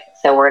theirs. Like,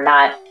 so we're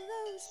not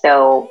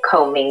so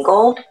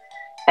commingled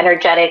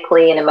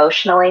energetically and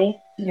emotionally.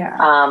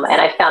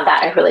 And I found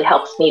that it really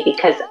helps me,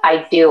 because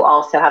I do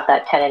also have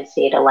that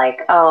tendency to, like,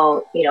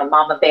 oh,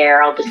 mama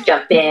bear, I'll just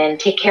jump in,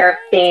 take care of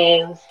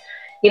things,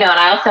 and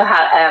I also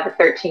have a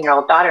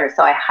 13-year-old daughter.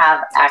 So I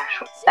have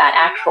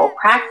actual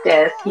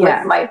practice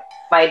with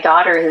my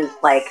daughter, who's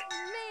like,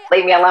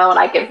 leave me alone,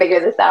 I can figure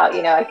this out,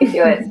 I can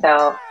do it.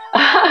 So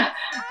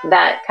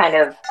that kind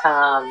of,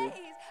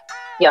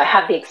 I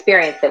have the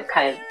experience of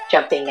kind of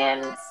jumping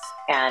in,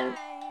 and,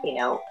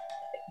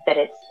 that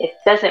it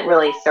doesn't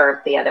really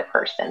serve the other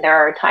person. There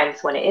are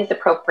times when it is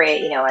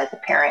appropriate, as a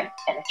parent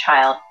and a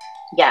child,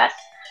 yes.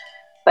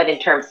 But in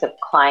terms of a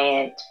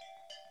client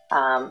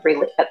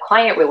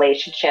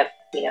relationship,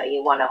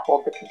 you want to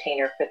hold the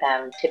container for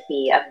them to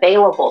be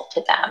available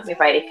to them,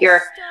 right?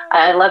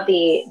 I love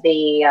the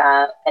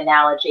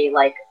analogy,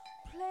 like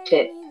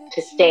to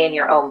stay in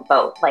your own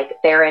boat. Like,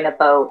 they're in a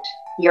boat,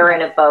 you're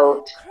in a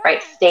boat,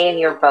 right? Stay in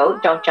your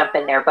boat. Don't jump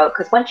in their boat,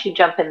 because once you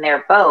jump in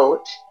their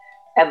boat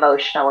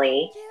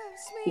emotionally,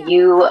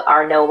 you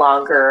are no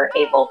longer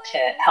able to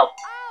help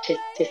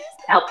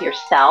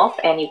yourself,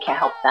 and you can't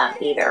help them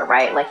either,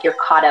 right? Like, you're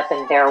caught up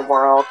in their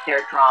world,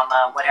 their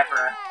drama,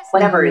 whatever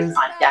is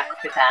on deck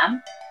for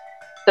them.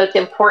 So it's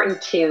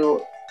important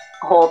to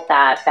hold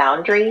that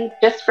boundary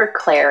just for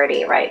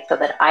clarity, right? So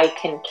that I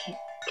can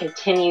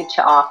continue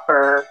to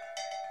offer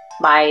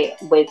my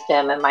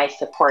wisdom and my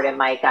support and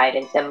my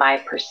guidance and my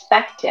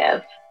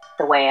perspective,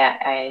 the way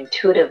I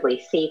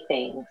intuitively see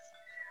things,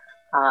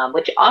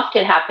 which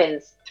often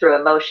happens through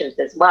emotions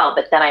as well.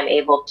 But then I'm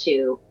able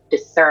to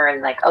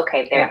discern, like,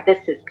 okay, this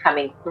is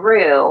coming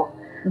through.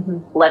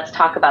 Let's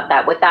talk about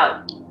that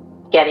without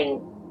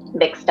getting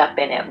mixed up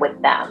in it with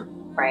them,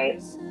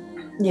 right?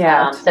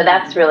 So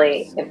that's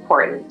really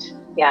important.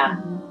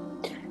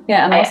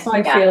 And also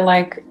I feel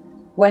like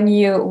when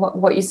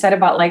what you said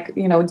about, like,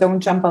 don't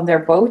jump on their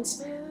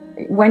boats,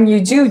 when you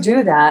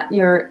do that,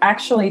 you're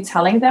actually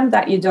telling them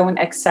that you don't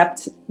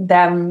accept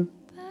them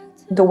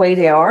the way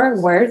they are,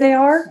 where they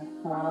are,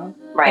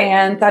 right?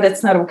 And that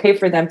it's not okay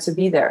for them to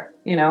be there,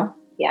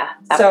 Yeah,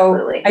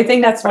 absolutely. So I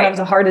think that's one of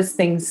the hardest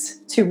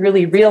things to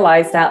really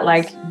realize, that,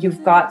 like,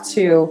 you've got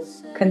to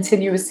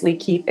continuously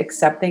keep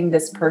accepting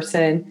this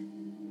person,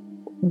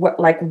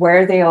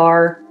 where they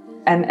are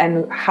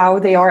and how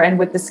they are, and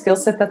with the skill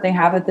set that they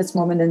have at this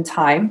moment in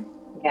time.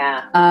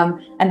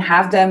 And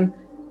have them,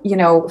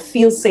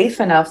 feel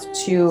safe enough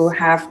to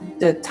have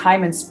the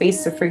time and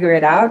space to figure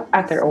it out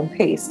at their own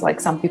pace. Like,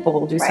 some people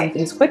will do some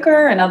things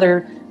quicker, and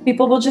other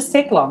people will just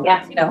take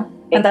longer,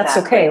 and that's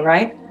okay,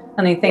 right?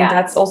 And I think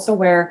that's also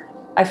where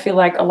I feel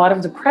like a lot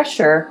of the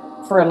pressure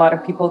for a lot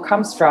of people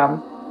comes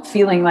from,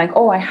 feeling like,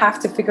 oh, I have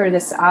to figure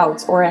this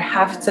out, or I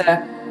have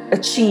to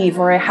achieve,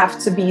 or I have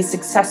to be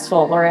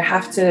successful, or I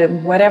have to,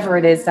 whatever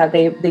it is that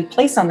they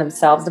place on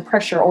themselves. The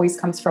pressure always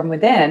comes from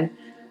within,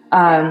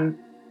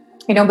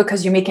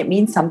 because you make it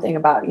mean something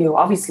about you.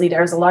 Obviously,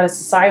 there's a lot of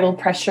societal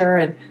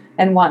pressure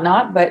and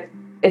whatnot, but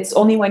it's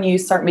only when you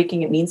start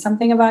making it mean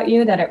something about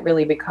you that it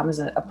really becomes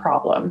a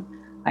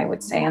problem, I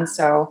would say. And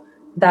so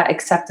that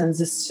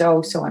acceptance is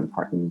so, so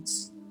important.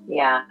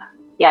 Yeah,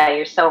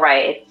 you're so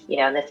right. It's,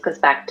 and this goes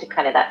back to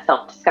kind of that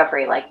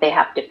self-discovery, like, they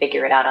have to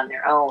figure it out on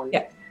their own.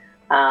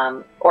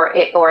 Or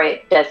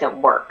it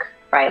doesn't work,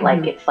 right?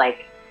 Like, it's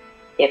like,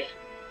 if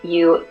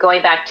you,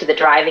 going back to the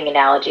driving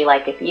analogy,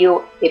 like, if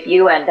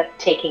you end up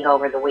taking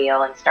over the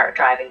wheel and start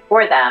driving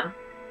for them,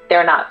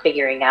 they're not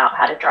figuring out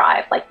how to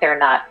drive. Like, they're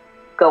not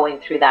going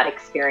through that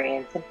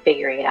experience and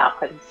figuring it out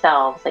for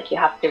themselves. Like, you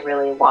have to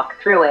really walk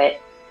through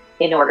it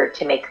in order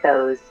to make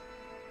those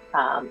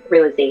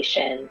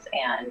realizations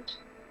and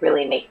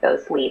really make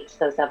those leaps,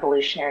 those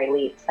evolutionary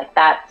leaps. Like,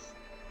 that's,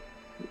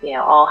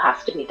 all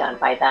has to be done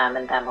by them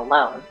and them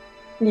alone.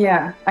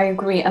 Yeah, I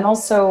agree. And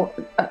also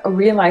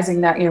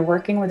realizing that you're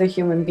working with a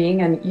human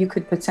being, and you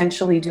could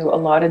potentially do a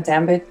lot of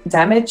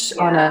damage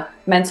on a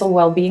mental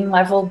well-being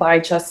level by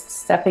just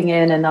stepping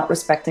in and not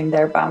respecting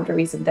their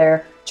boundaries and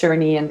their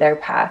journey and their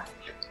path.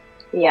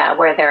 Yeah,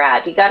 where they're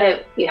at.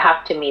 You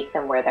have to meet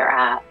them where they're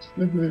at.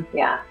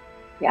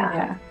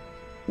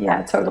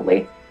 Yeah,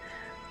 totally.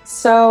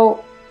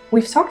 So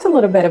we've talked a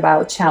little bit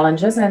about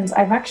challenges, and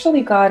I've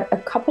actually got a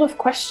couple of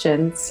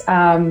questions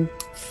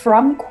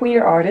from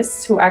queer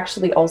artists who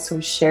actually also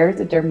shared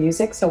their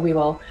music. So we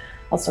will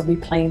also be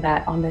playing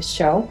that on this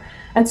show.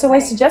 And so I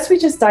suggest we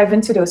just dive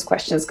into those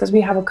questions because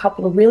we have a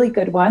couple of really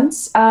good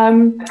ones.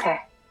 Okay.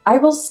 I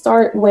will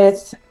start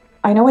with,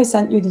 I know I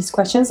sent you these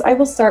questions. I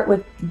will start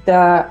with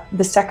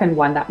the second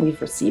one that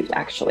we've received,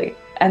 actually.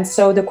 And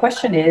so the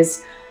question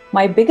is,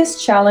 my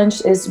biggest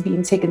challenge is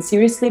being taken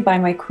seriously by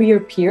my queer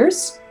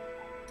peers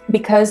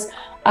because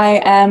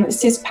I am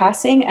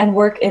cis-passing and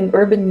work in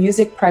urban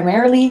music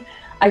primarily.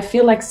 I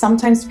feel like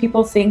sometimes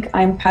people think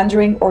I'm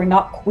pandering or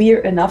not queer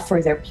enough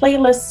for their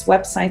playlists,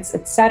 websites,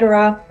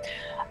 etc.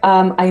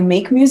 I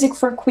make music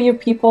for queer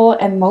people,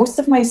 and most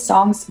of my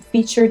songs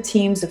feature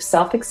themes of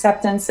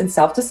self-acceptance and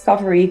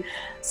self-discovery,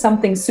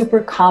 something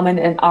super common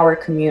in our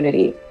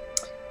community.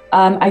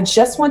 I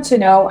just want to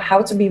know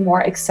how to be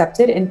more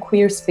accepted in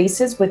queer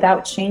spaces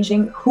without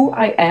changing who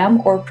I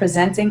am or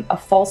presenting a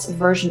false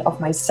version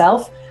of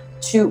myself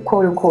to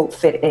quote unquote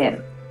fit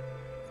in.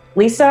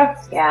 Lisa?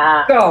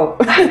 Yeah. Go.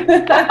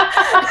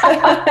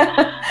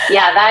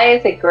 Yeah, that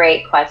is a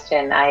great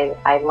question.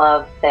 I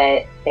love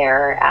that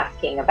they're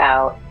asking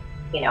about,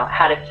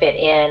 how to fit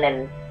in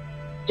and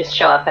just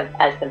show up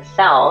as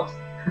themselves.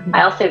 Mm-hmm.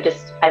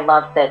 I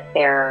love that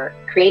they're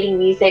creating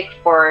music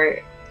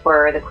for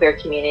the queer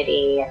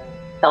community and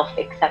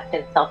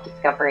self-acceptance,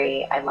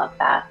 self-discovery. I love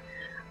that.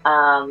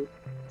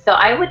 So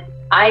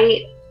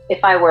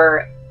if I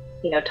were,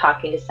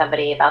 talking to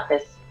somebody about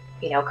this,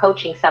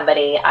 coaching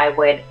somebody, I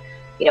would,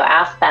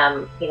 ask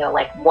them,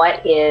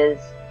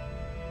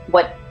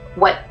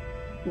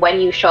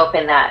 when you show up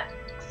in that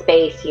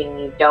space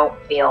and you don't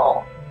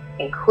feel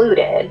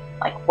included,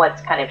 like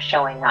what's kind of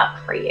showing up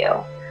for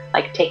you?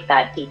 Like take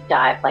that deep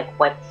dive, like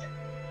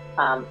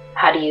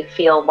how do you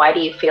feel? Why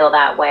do you feel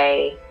that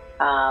way?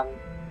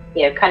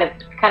 Kind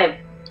of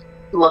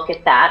look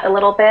at that a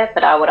little bit,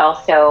 but I would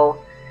also,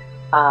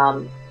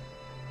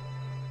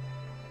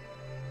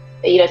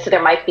 so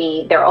there might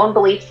be their own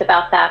beliefs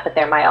about that, but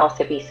there might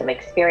also be some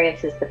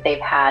experiences that they've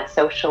had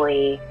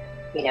socially,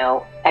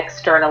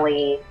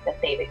 externally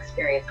that they've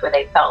experienced where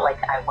they felt like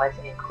I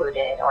wasn't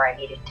included or I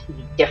needed to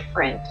be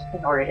different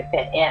in order to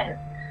fit in.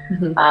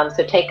 Mm-hmm.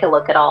 So take a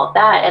look at all of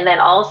that, and then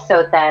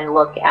also then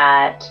look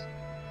at,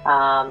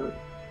 how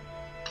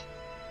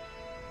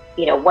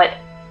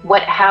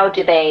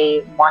do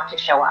they want to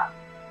show up?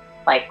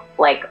 Like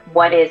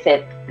what is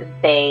it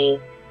they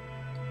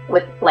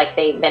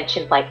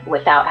mentioned, like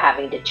without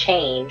having to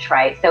change,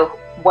 right? So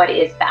what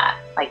is that?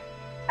 Like,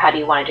 how do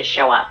you want it to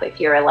show up? If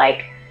you're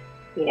like,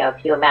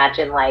 if you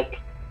imagine like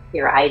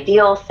your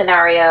ideal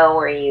scenario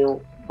where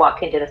you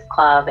walk into this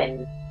club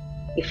and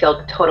you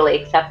feel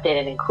totally accepted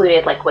and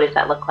included, like what does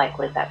that look like?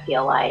 What does that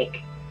feel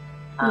like?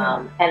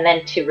 Yeah. And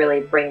then to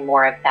really bring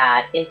more of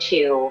that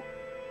into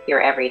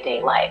your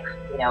everyday life.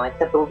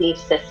 It's a belief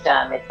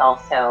system. It's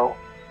also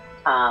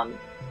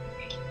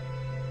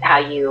how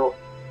you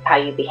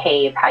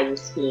behave, how you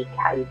speak,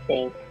 how you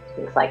think,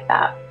 things like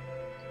that.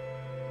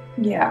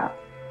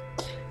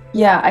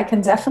 Yeah, I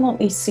can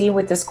definitely see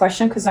with this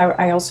question, because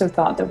I also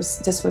thought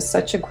this was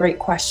such a great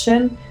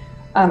question.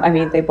 I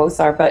mean, they both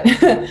are, but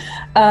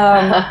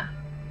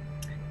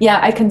yeah,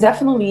 I can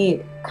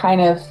definitely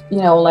kind of,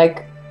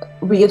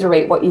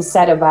 reiterate what you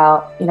said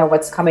about,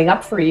 what's coming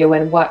up for you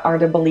and what are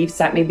the beliefs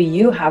that maybe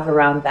you have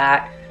around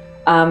that.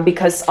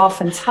 Because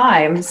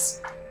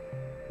oftentimes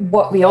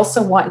what we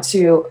also want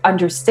to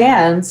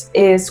understand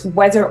is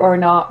whether or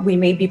not we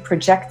may be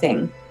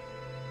projecting.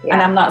 Yeah.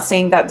 And I'm not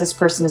saying that this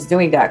person is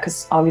doing that,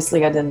 because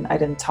obviously I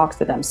didn't talk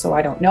to them, so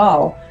I don't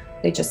know.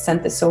 They just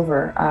sent this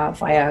over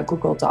via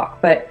Google Doc.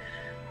 But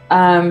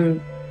I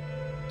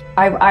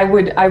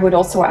would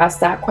also ask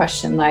that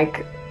question,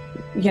 like,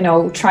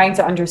 trying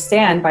to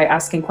understand by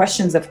asking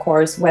questions, of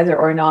course, whether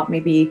or not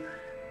maybe,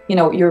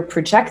 you're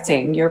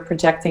projecting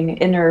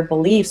inner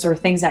beliefs or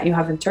things that you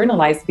have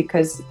internalized,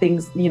 because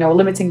things,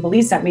 limiting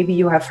beliefs that maybe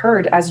you have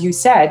heard, as you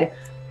said,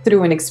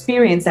 through an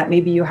experience that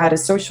maybe you had a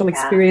social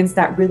experience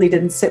that really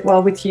didn't sit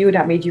well with you,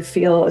 that made you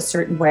feel a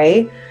certain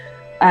way,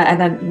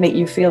 and then make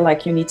you feel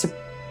like you need to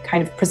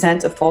kind of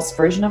present a false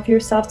version of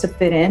yourself to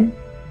fit in.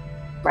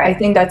 Right. I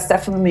think that's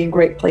definitely a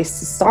great place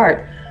to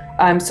start.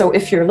 So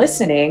if you're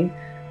listening,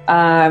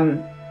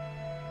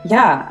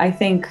 I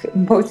think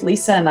both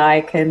Lisa and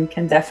I can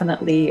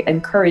definitely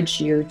encourage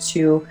you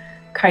to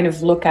kind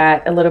of look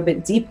at a little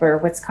bit deeper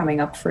what's coming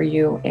up for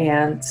you,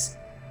 and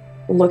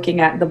looking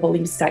at the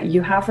beliefs that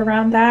you have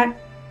around that,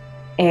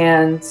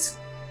 and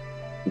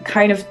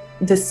kind of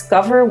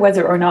discover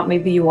whether or not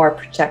maybe you are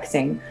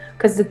projecting.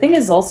 Because the thing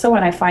is also,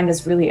 and I find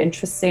this really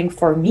interesting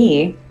for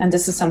me, and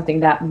this is something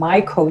that my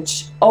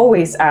coach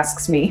always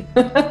asks me,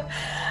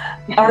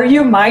 are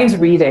you mind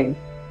reading?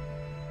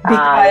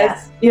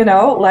 Because,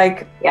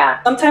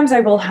 sometimes I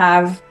will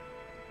have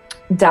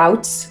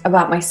doubts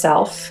about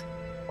myself.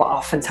 Well,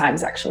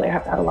 oftentimes, actually, I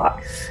have that a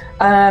lot.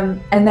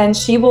 And then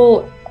she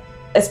will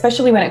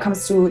especially when it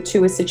comes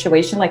to a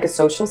situation like a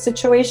social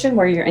situation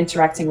where you're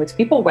interacting with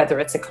people, whether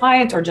it's a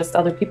client or just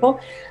other people.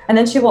 And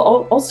then she will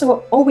also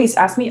always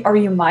ask me, are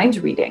you mind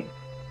reading?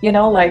 You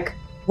know, like,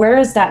 where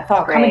is that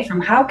thought coming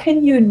from? How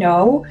can you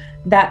know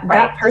that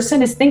that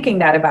person is thinking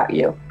that about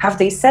you? Have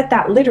they said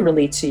that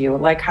literally to you?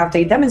 Like, have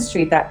they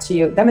demonstrated that to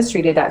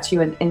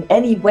you in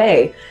any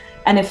way?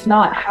 And if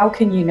not, how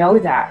can you know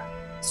that?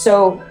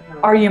 So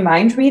are you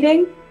mind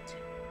reading?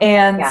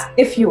 And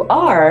if you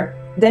are,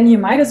 then you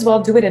might as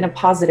well do it in a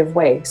positive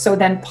way. So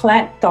then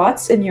plant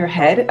thoughts in your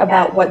head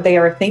about what they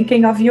are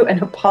thinking of you in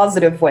a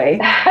positive way.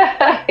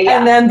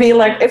 And then be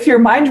like, if you're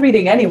mind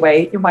reading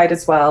anyway, you might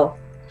as well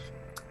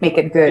make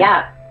it good.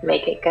 Yeah,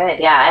 make it good.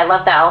 Yeah, I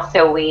love that.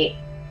 Also,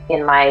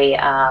 in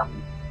my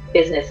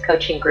business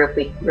coaching group,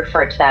 we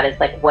refer to that as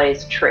like, what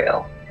is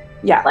true?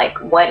 Yeah. Like,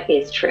 what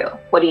is true?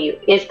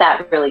 Is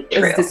that really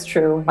true? Is this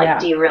true? Like,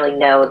 do you really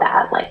know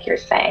that, like you're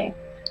saying?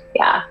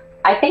 Yeah.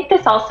 I think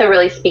this also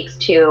really speaks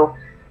to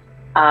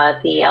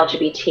the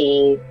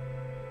LGBT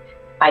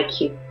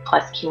IQ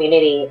plus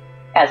community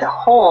as a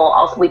whole.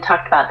 Also, we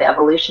talked about the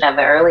evolution of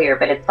it earlier,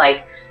 but it's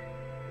like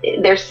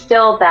there's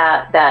still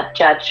that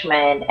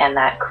judgment and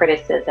that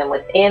criticism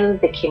within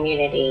the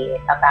community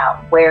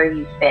about where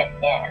you fit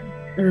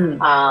in.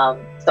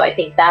 So I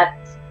think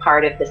that's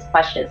part of this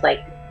question is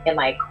like, am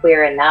I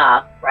queer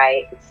enough,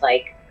 right? It's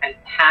like I'm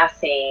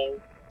passing,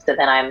 so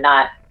then I'm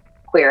not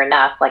queer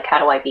enough. Like, how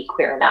do I be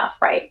queer enough,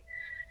 right?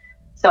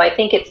 So I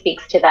think it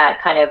speaks to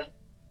that kind of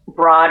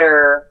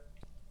broader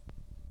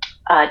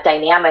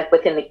dynamic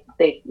within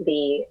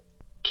the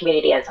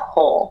community as a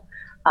whole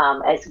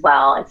as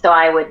well. And so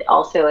I would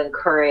also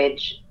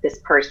encourage this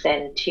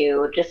person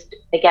to just,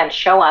 again,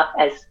 show up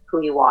as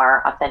who you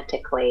are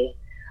authentically.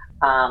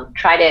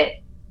 Try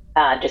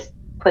to just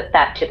put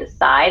that to the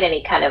side,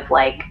 any kind of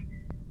like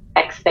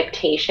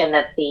expectation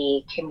that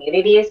the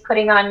community is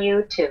putting on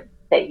you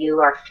that you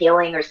are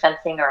feeling or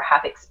sensing or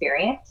have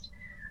experienced.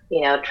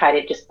 Try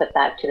to just put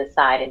that to the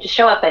side and just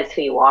show up as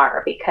who you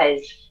are,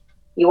 because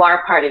you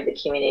are part of the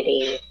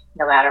community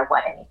no matter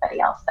what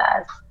anybody else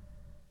says.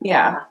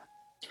 Yeah.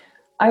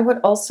 I would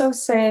also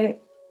say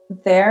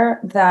there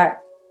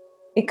that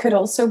it could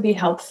also be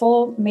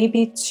helpful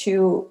maybe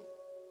to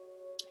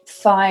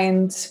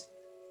find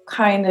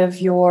kind of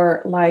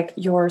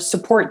your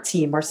support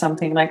team or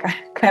something. Like, I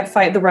can't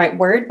find the right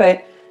word,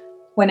 but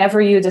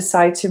whenever you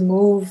decide to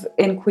move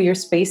in queer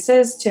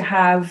spaces, to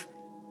have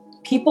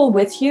people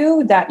with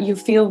you that you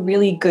feel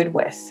really good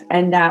with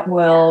and that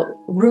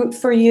will root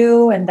for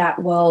you and that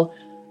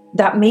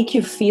make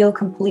you feel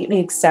completely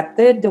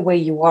accepted the way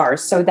you are,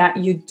 so that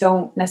you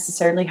don't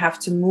necessarily have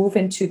to move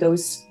into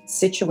those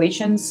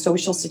situations,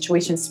 social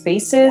situation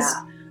spaces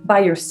by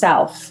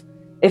yourself.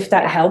 If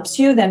that helps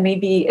you, then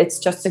maybe it's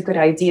just a good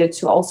idea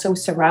to also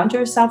surround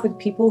yourself with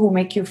people who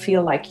make you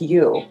feel like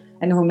you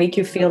and who make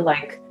you feel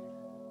like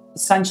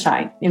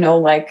sunshine,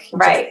 like,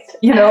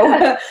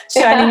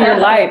 shining your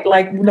light,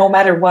 like, no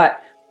matter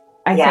what.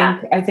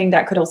 I think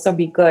that could also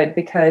be good,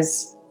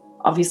 because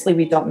obviously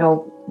we don't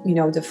know,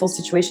 the full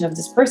situation of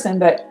this person,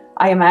 but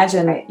I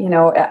imagine,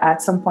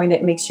 at some point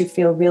it makes you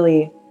feel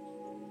really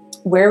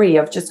wary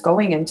of just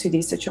going into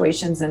these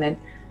situations, and it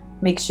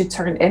makes you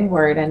turn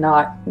inward and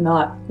not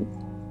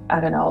I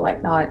don't know,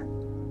 like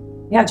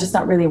just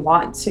not really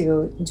want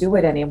to do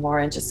it anymore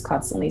and just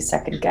constantly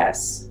second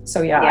guess.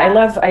 So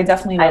I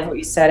definitely love what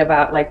you said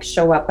about like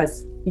show up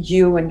as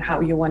you and how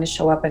you want to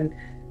show up and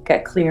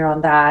get clear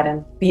on that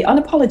and be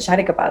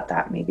unapologetic about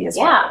that maybe as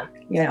well.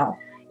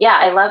 Yeah,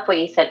 I love what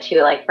you said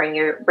too, like bring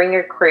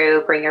your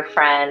crew, bring your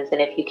friends,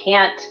 and if you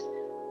can't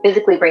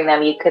physically bring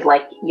them, you could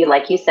like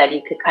you said,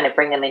 you could kind of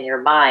bring them in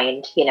your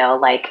mind,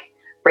 like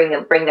bring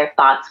their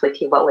thoughts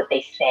with you. What would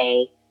they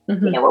say?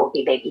 What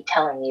would they be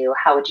telling you?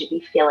 How would you be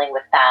feeling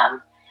with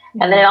them?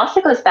 And then it also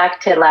goes back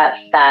to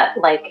that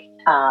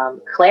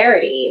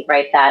clarity,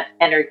 right? That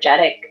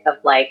energetic of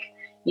like,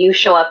 you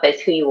show up as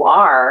who you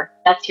are.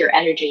 That's your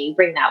energy. You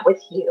bring that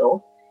with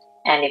you.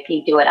 And if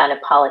you do it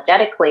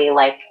unapologetically,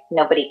 like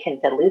nobody can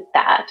dilute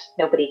that.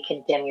 Nobody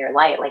can dim your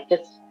light. Like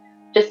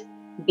just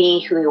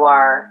be who you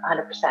are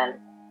 100%.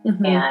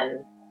 And,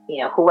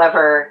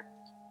 whoever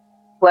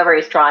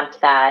is drawn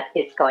to that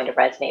is going to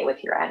resonate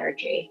with your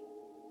energy.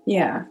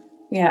 Yeah,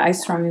 I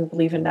strongly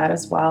believe in that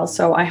as well.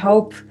 So I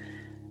hope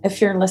if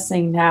you're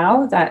listening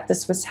now that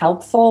this was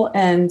helpful,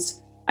 and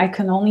I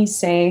can only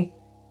say,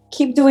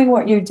 keep doing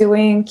what you're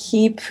doing,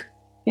 keep,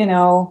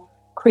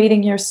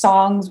 creating your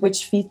songs,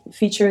 which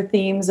feature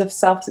themes of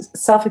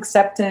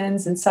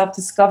self-acceptance and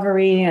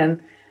self-discovery. And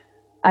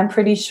I'm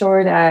pretty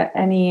sure that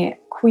any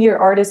queer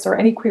artist or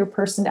any queer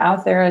person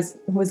out there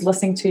who is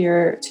listening to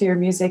your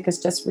music is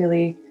just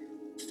really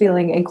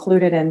feeling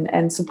included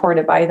and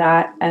supported by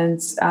that.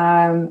 And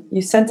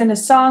you sent in a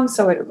song,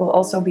 so it will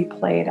also be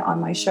played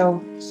on my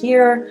show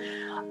here.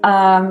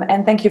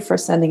 And thank you for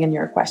sending in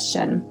your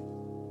question.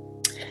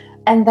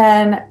 And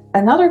then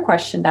another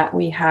question that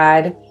we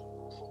had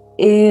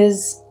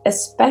is,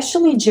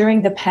 especially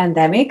during the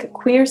pandemic,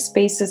 queer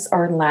spaces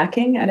are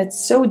lacking, and it's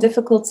so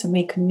difficult to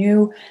make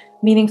new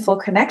meaningful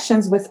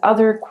connections with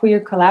other queer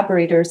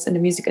collaborators in the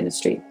music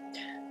industry.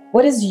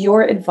 What is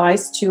your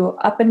advice to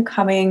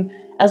up-and-coming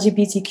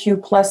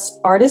LGBTQ plus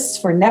artists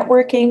for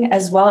networking,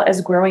 as well as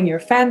growing your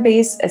fan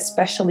base,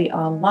 especially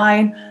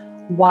online,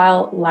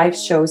 while live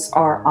shows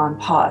are on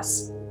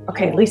pause?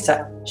 Okay,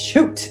 Lisa,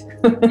 shoot.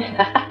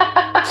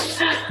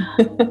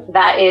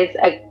 That is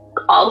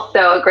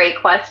also a great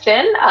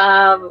question.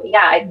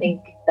 I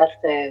think that's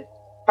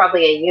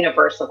probably a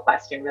universal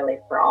question, really,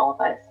 for all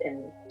of us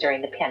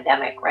during the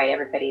pandemic, right?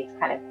 Everybody's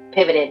kind of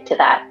pivoted to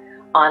that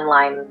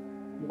online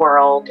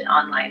world, an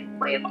online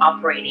way of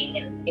operating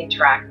and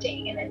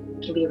interacting, and it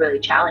can be really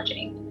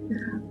challenging.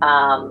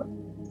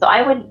 So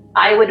I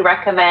would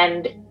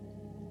recommend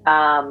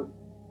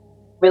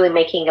really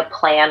making a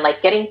plan,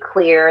 like getting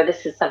clear.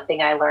 This is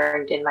something I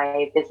learned in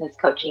my business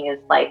coaching, is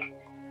like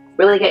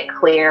really get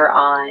clear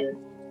on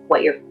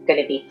what you're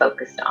going to be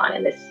focused on.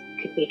 And this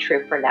could be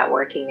true for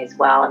networking as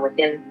well, and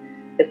within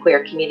the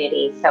queer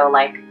community. So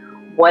like,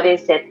 what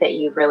is it that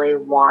you really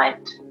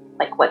want?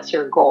 Like, what's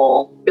your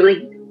goal?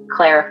 Really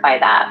clarify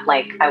that.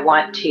 Like, I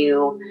want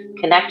to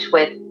connect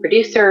with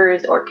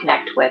producers or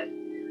connect with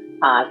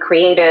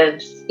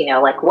creatives,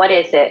 like, what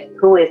is it?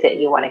 Who is it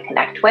you want to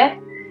connect with?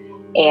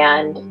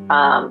 And,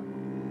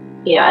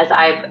 as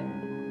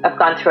I've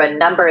gone through a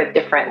number of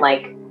different,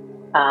 like,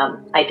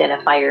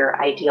 identify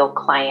your ideal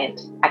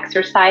client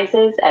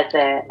exercises as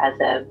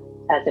a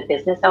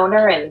business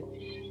owner. And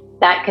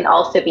that can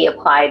also be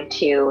applied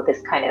to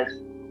this kind of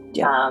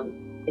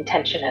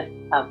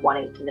intention of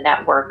wanting to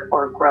network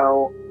or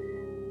grow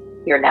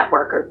your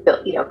network or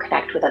build,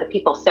 connect with other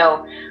people.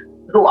 So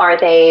who are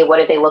they? What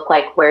do they look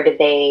like? Where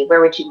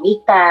would you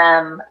meet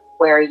them?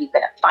 Where are you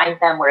going to find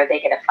them? Where are they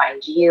going to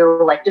find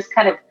you? Like, just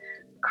kind of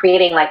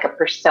creating like a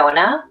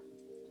persona.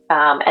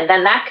 And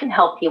then that can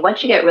help you,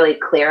 once you get really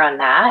clear on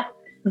that,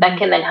 that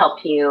can then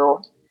help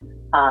you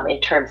in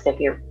terms of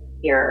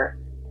your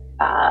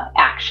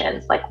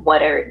actions. Like,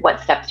 what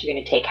steps you're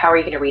going to take? How are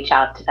you going to reach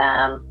out to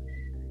them?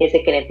 Is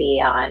it going to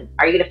be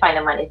are you going to find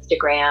them on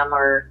Instagram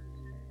or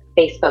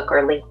Facebook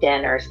or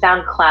LinkedIn or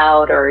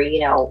SoundCloud, or,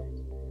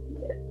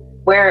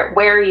 where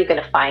are you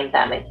going to find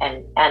them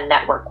and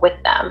network with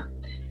them?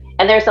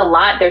 And there's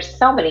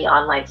so many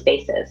online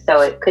spaces.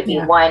 So it could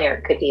be one, or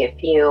it could be a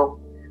few.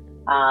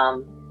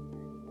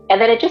 And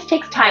then it just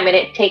takes time, and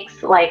it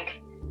takes like,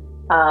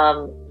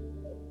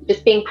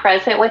 just being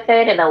present with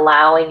it and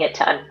allowing it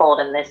to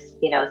unfold. And this,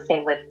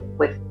 same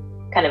with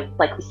kind of,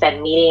 like we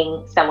said,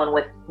 meeting someone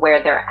with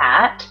where they're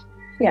at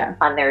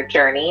on their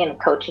journey and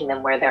coaching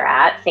them where they're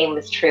at. Same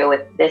is true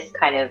with this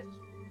kind of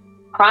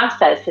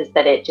process, is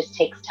that it just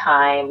takes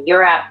time.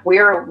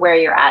 We're where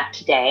you're at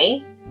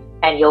today,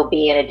 and you'll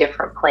be in a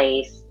different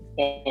place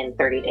in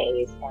 30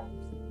 days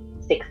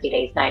and 60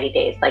 days, 90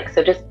 days. Like,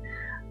 so just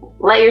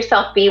let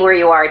yourself be where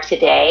you are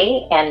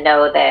today, and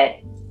know that,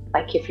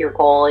 like, if your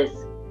goal is,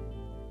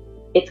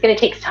 it's going to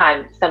take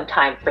some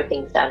time for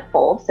things to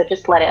unfold. So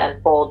just let it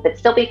unfold, but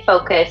still be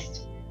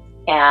focused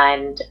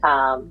and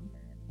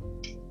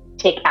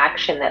take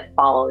action that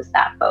follows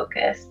that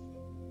focus.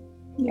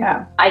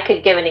 Yeah. I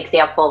could give an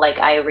example. Like,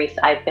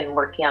 I've been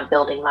working on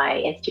building my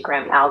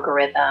Instagram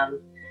algorithm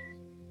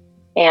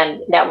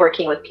and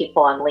networking with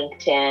people on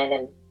LinkedIn.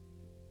 And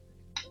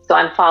so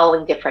I'm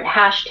following different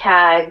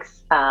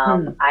hashtags.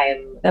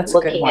 That's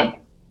looking a good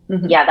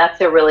one. Yeah, that's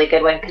a really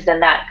good one, because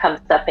then that comes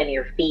up in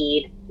your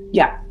feed.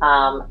 Yeah.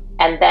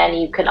 And then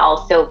you can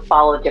also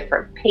follow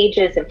different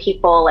pages and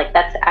people. Like,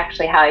 that's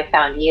actually how I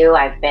found you.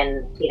 I've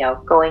been,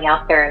 going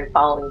out there and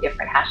following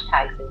different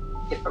hashtags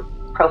and different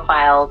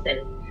profiles and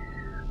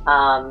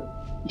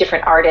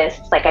different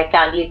artists. Like, I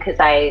found you because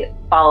I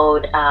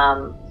followed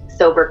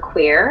Sober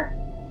Queer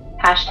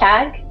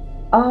hashtag.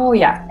 Oh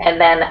yeah. And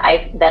then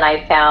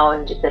I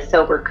found the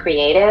Sober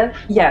Creative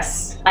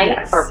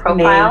site or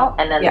profile.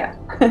 And then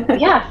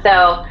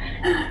so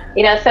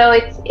so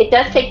it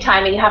does take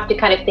time, and you have to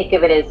kind of think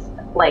of it as,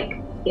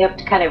 like, you have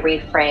to kind of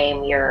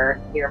reframe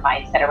your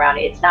mindset around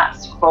it. It's not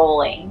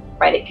scrolling,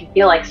 right? It can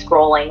feel like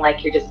scrolling,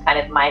 like you're just kind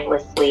of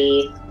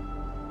mindlessly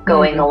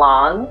going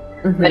along.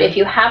 But if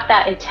you have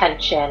that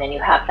intention and you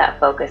have that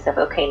focus of,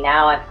 okay,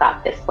 now I've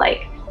got this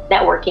like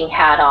networking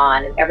hat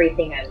on, and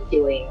everything I'm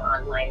doing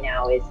online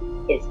now is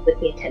with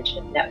the intention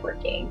of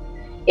networking,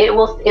 it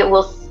will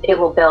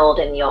build,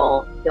 and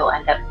you'll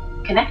end up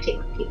connecting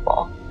with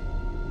people.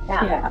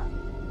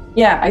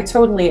 Yeah, I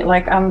totally,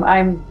 like,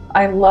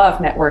 I love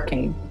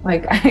networking.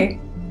 Like, I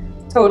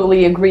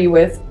totally agree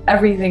with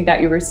everything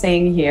that you were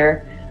saying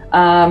here.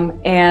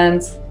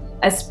 And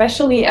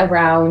especially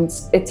around,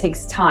 it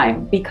takes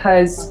time,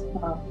 because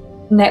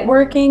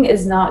networking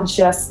is not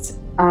just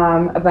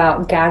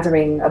about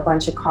gathering a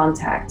bunch of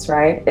contacts,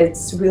 right?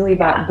 It's really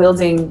about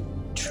building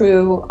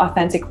true,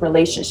 authentic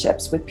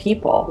relationships with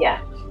people.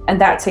 Yeah. And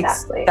that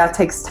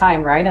takes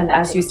time, right? And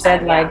as you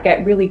said, like,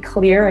 get really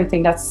clear. I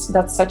think that's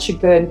such a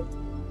good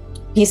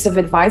piece of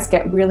advice.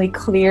 Get really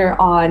clear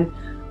on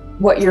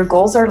what your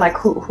goals are, like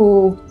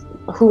who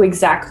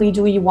exactly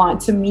do you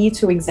want to meet,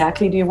 who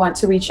exactly do you want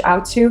to reach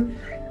out to,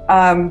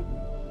 and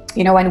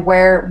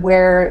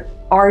where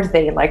are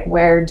they? Like,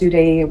 where do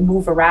they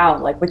move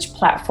around? Like, which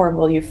platform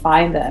will you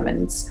find them?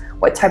 And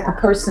what type of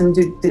person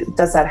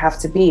does that have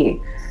to be?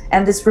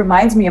 And this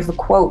reminds me of a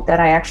quote that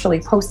I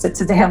actually posted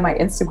today on my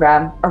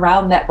Instagram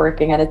around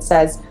networking. And it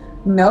says,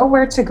 know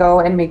where to go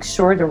and make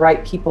sure the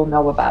right people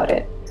know about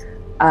it.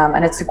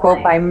 And it's a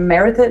quote by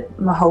Meredith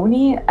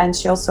Mahoney. And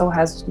she also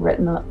has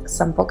written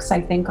some books,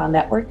 I think, on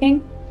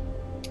networking.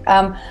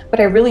 But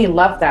I really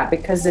love that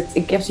because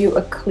it gives you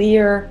a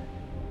clear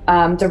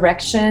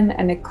direction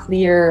and a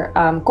clear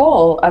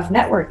goal of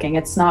networking.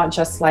 It's not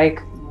just like,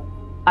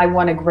 I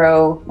want to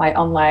grow my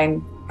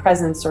online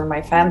presence or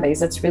my fan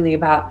base. It's really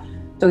about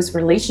those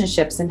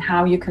relationships and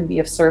how you can be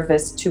of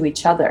service to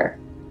each other.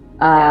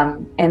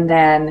 And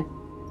then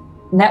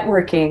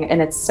networking in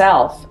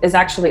itself is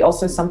actually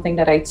also something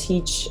that I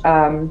teach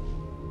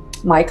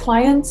my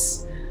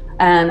clients.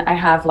 And I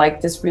have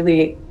like this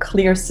really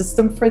clear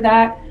system for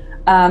that.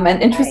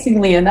 And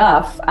interestingly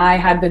enough, I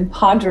had been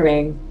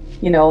pondering,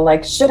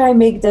 like, should I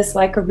make this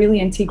like a really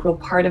integral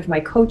part of my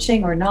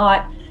coaching or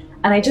not?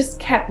 And I just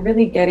kept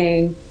really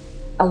getting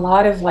a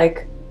lot of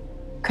like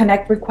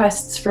connect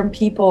requests from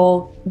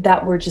people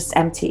that were just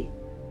empty,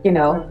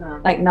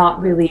 like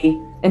not really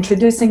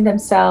introducing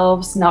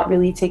themselves, not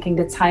really taking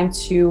the time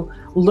to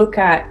look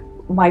at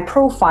my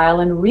profile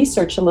and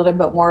research a little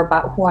bit more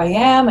about who I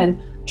am and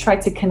try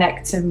to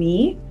connect to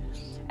me.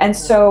 And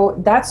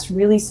so that's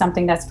really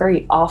something that's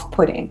very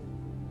off-putting.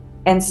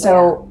 And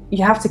so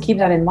you have to keep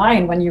that in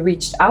mind when you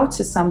reach out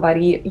to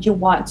somebody. You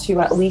want to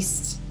at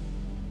least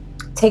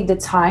take the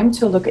time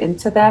to look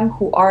into them.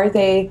 Who are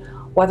they?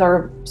 What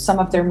are some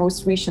of their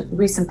most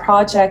recent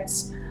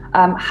projects?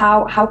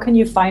 How can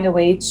you find a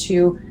way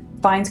to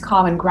find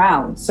common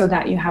ground so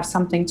that you have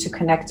something to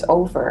connect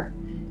over?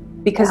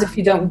 Because if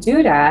you don't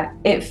do that,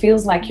 it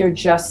feels like you're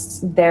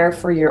just there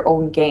for your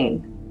own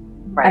gain.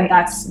 Right. And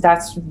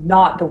that's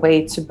not the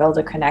way to build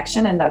a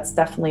connection, and that's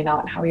definitely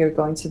not how you're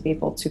going to be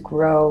able to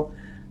grow,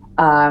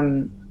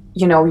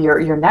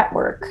 your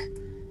network.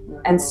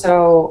 And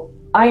so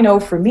I know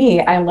for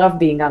me, I love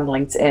being on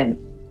LinkedIn.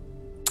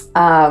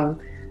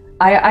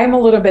 I'm a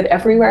little bit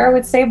everywhere, I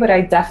would say, but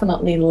I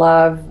definitely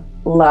love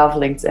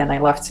LinkedIn. I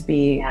love to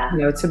be,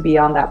 to be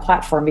on that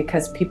platform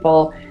because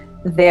people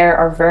there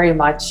are very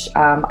much,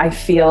 I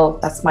feel,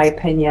 that's my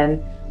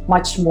opinion,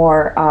 much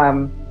more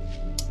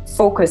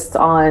focused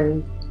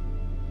on,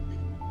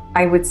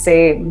 I would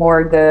say,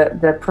 more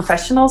the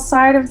professional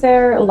side of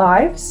their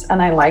lives,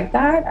 and I like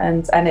that.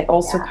 And it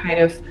also kind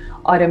of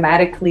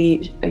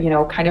automatically,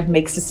 kind of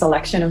makes a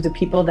selection of the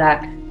people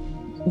that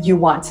you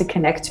want to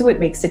connect to. It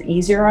makes it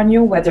easier on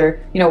you,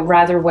 whether,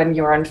 rather when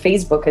you're on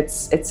Facebook,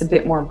 it's a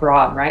bit more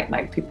broad, right?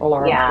 Like people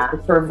are on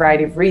Facebook for a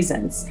variety of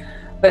reasons.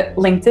 But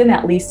LinkedIn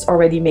at least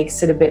already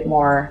makes it a bit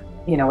more,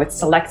 it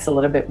selects a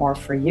little bit more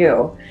for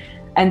you.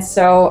 And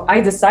so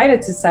I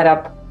decided to set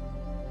up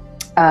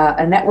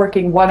a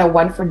networking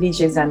 101 for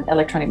DJs and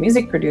electronic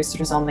music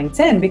producers on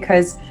LinkedIn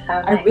because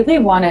I really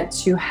wanted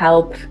to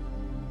help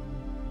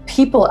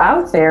people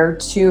out there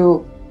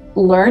to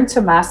learn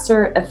to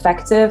master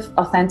effective,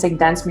 authentic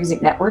dance music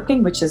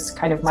networking, which is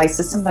kind of my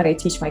system that I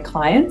teach my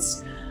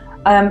clients,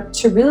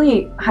 to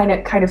really kind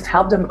of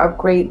help them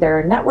upgrade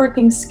their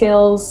networking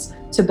skills,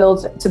 to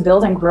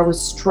build and grow a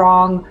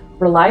strong,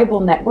 reliable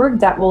network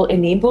that will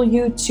enable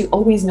you to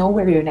always know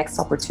where your next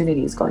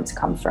opportunity is going to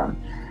come from.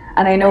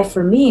 And I know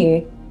for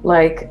me,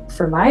 like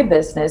for my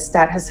business,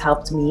 that has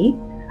helped me.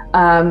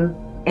 And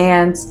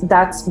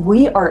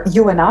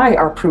you and I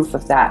are proof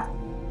of that.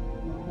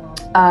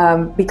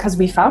 Because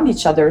we found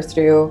each other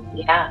through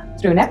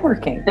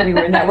networking. We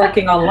were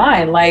networking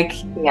online. Like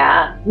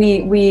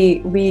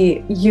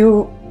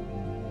you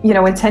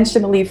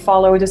intentionally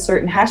followed a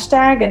certain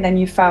hashtag, and then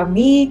you found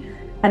me,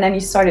 and then you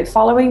started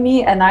following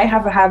me. And I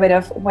have a habit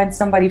of, when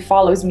somebody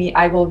follows me,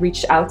 I will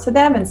reach out to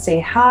them and say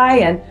hi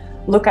and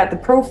look at the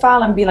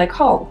profile and be like,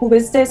 oh, who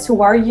is this?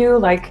 Who are you?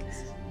 Like,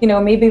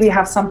 maybe we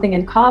have something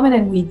in common,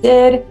 and we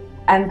did.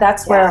 And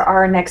that's where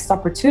our next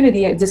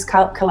opportunity, this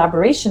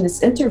collaboration,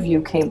 this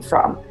interview came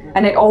from.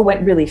 And it all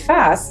went really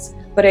fast.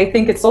 But I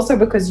think it's also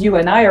because you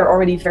and I are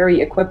already very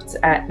equipped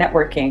at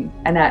networking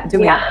and at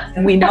doing it.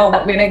 And we know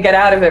what we're going to get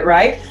out of it,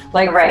 right?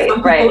 Like for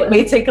some people, it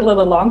may take a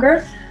little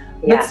longer.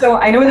 But so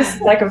I know this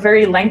is like a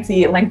very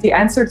lengthy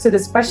answer to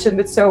this question.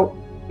 But so,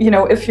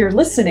 if you're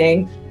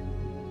listening,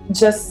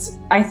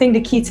 I think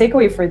the key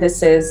takeaway for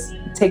this is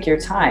take your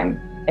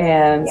time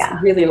and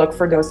really look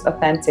for those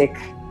authentic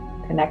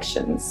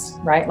connections,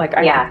 right? Like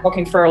I've been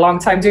talking for a long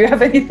time. Do you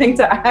have anything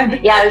to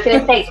add? Yeah, I was going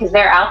to say, because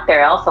they're out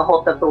there. I also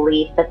hold the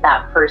belief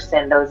that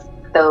person,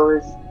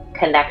 those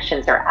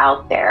connections are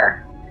out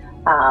there.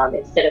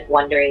 Instead of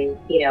wondering,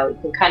 you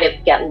can kind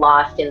of get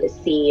lost in the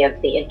sea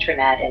of the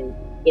internet and,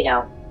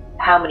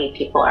 how many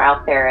people are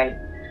out there, and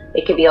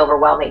it can be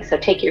overwhelming. So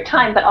take your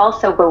time, but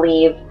also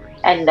believe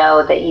and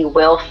know that you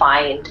will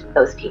find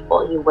those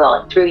people. You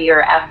will, through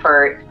your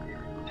effort,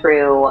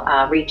 through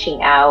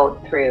reaching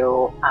out,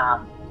 through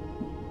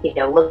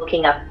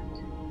looking up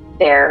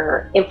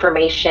their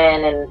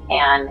information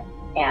and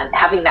and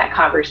having that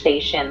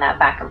conversation, that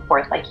back and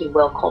forth, like you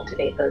will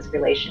cultivate those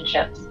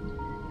relationships.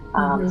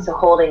 So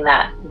holding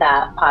that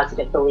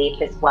positive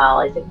belief as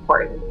well is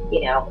important,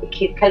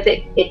 because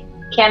it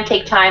can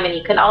take time, and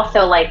you can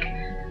also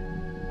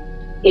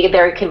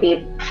there can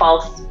be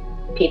false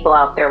people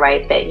out there,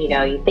 right? That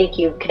you think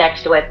you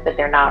connected with, but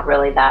they're not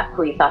really that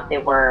who you thought they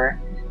were.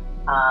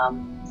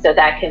 So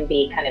that can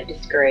be kind of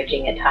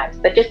discouraging at times.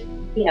 But just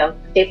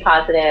stay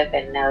positive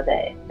and know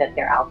that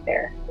they're out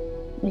there.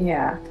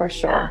 Yeah, for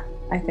sure. Yeah.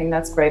 I think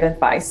that's great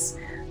advice.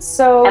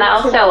 So, and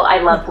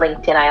I love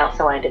LinkedIn. I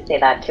also wanted to say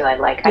that too.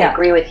 I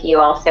agree with you.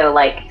 Also,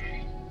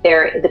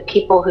 the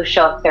people who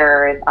show up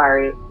there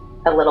are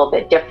a little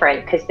bit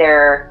different because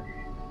they're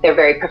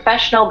very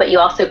professional, but you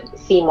also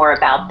see more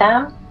about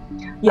them.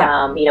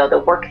 Yeah.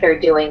 The work they're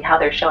doing, how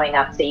they're showing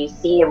up. So you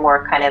see a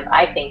more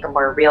I think a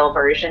more real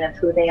version of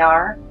who they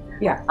are.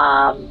 Yeah.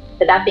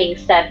 But that being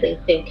said,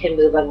 LinkedIn can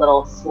move a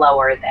little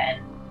slower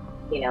than,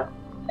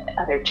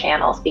 other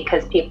channels,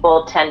 because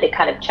people tend to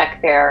kind of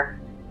check there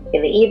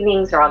in the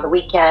evenings or on the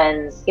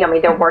weekends.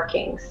 They're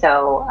working,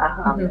 so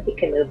it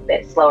can move a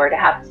bit slower to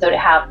have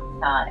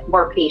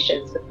more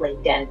patience with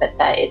LinkedIn. But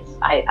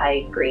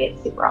I agree,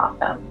 it's super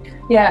awesome.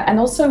 Yeah, and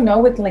also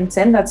with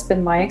LinkedIn, that's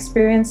been my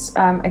experience.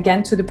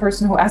 Again, to the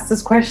person who asked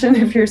this question,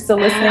 if you're still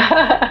listening,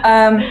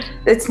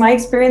 it's my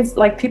experience.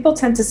 People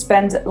tend to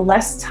spend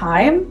less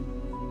time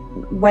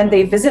when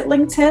they visit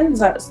LinkedIn.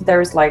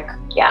 There's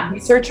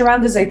research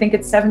around this. I think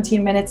it's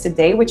 17 minutes a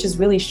day, which is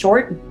really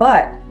short,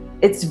 but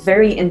it's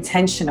very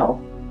intentional.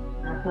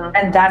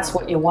 And that's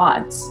what you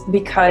want,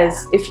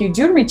 because if you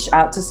do reach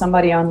out to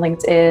somebody on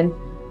LinkedIn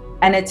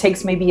and it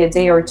takes maybe a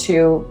day or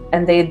two,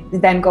 and they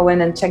then go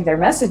in and check their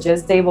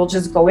messages, they will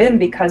just go in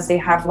because they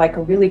have a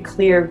really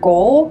clear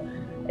goal.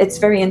 It's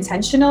very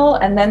intentional,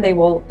 and then they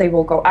will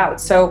go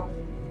out. So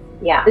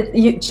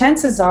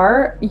chances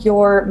are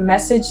your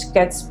message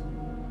gets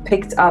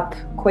picked up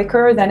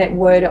quicker than it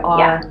would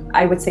on,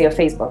 I would say, a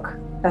Facebook.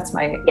 That's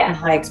my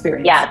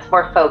experience. Yeah, it's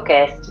more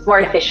focused, it's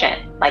more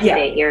efficient.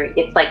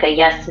 It's like a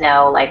yes,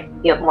 no,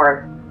 you have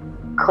more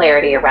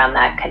clarity around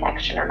that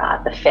connection or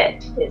not. The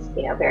fit is,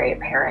 very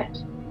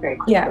apparent very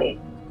quickly.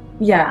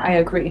 Yeah, I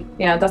agree.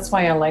 Yeah, that's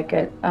why I like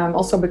it.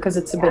 Also because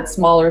it's a bit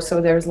smaller, so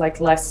there's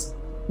less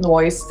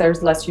noise,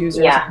 there's less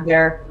users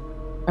there.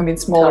 I mean,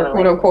 smaller,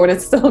 quote unquote,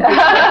 it's still big.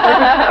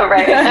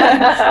 Right.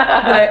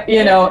 But,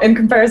 in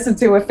comparison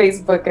to a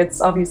Facebook,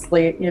 it's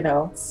obviously,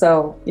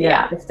 so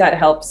if that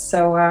helps.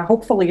 So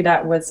hopefully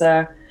that was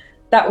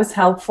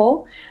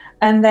helpful.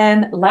 And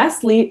then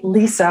lastly,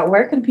 Lisa,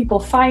 where can people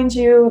find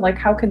you?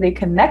 How can they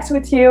connect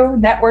with you,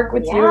 network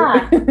with you?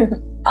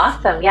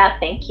 Awesome. Yeah,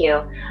 thank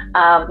you.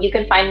 You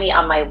can find me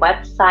on my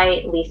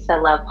website,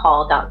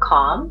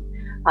 lisalovehall.com.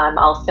 I'm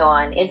also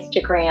on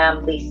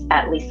Instagram,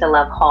 at Lisa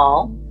Love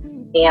Hall.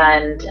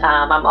 And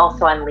I'm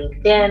also on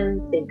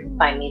LinkedIn, so you can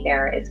find me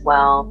there as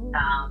well,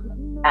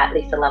 at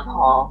Lisa Love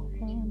Hall.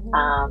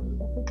 I'm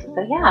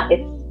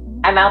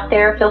out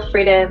there. Feel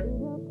free to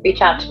reach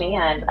out to me,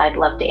 and I'd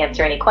love to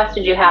answer any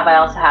questions you have. I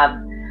also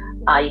have,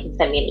 you can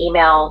send me an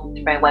email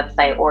through my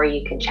website, or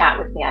you can chat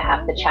with me. I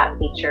have the chat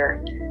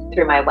feature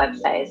through my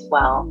website as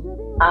well.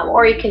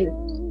 Or you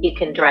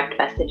can direct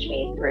message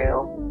me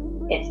through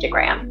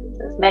Instagram. So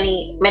there's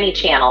many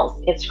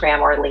channels,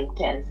 Instagram or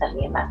LinkedIn, send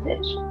me a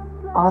message.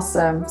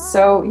 Awesome.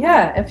 So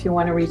if you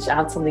want to reach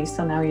out to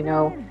Lisa, now you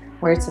know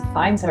where to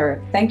find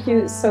her. Thank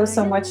you so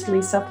much,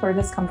 Lisa, for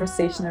this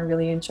conversation. I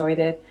really enjoyed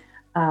it.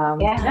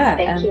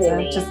 Thank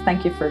you. Just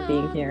thank you for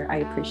being here. I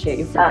appreciate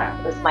you for that.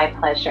 It was my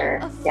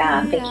pleasure.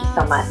 Yeah, thank you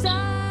so much.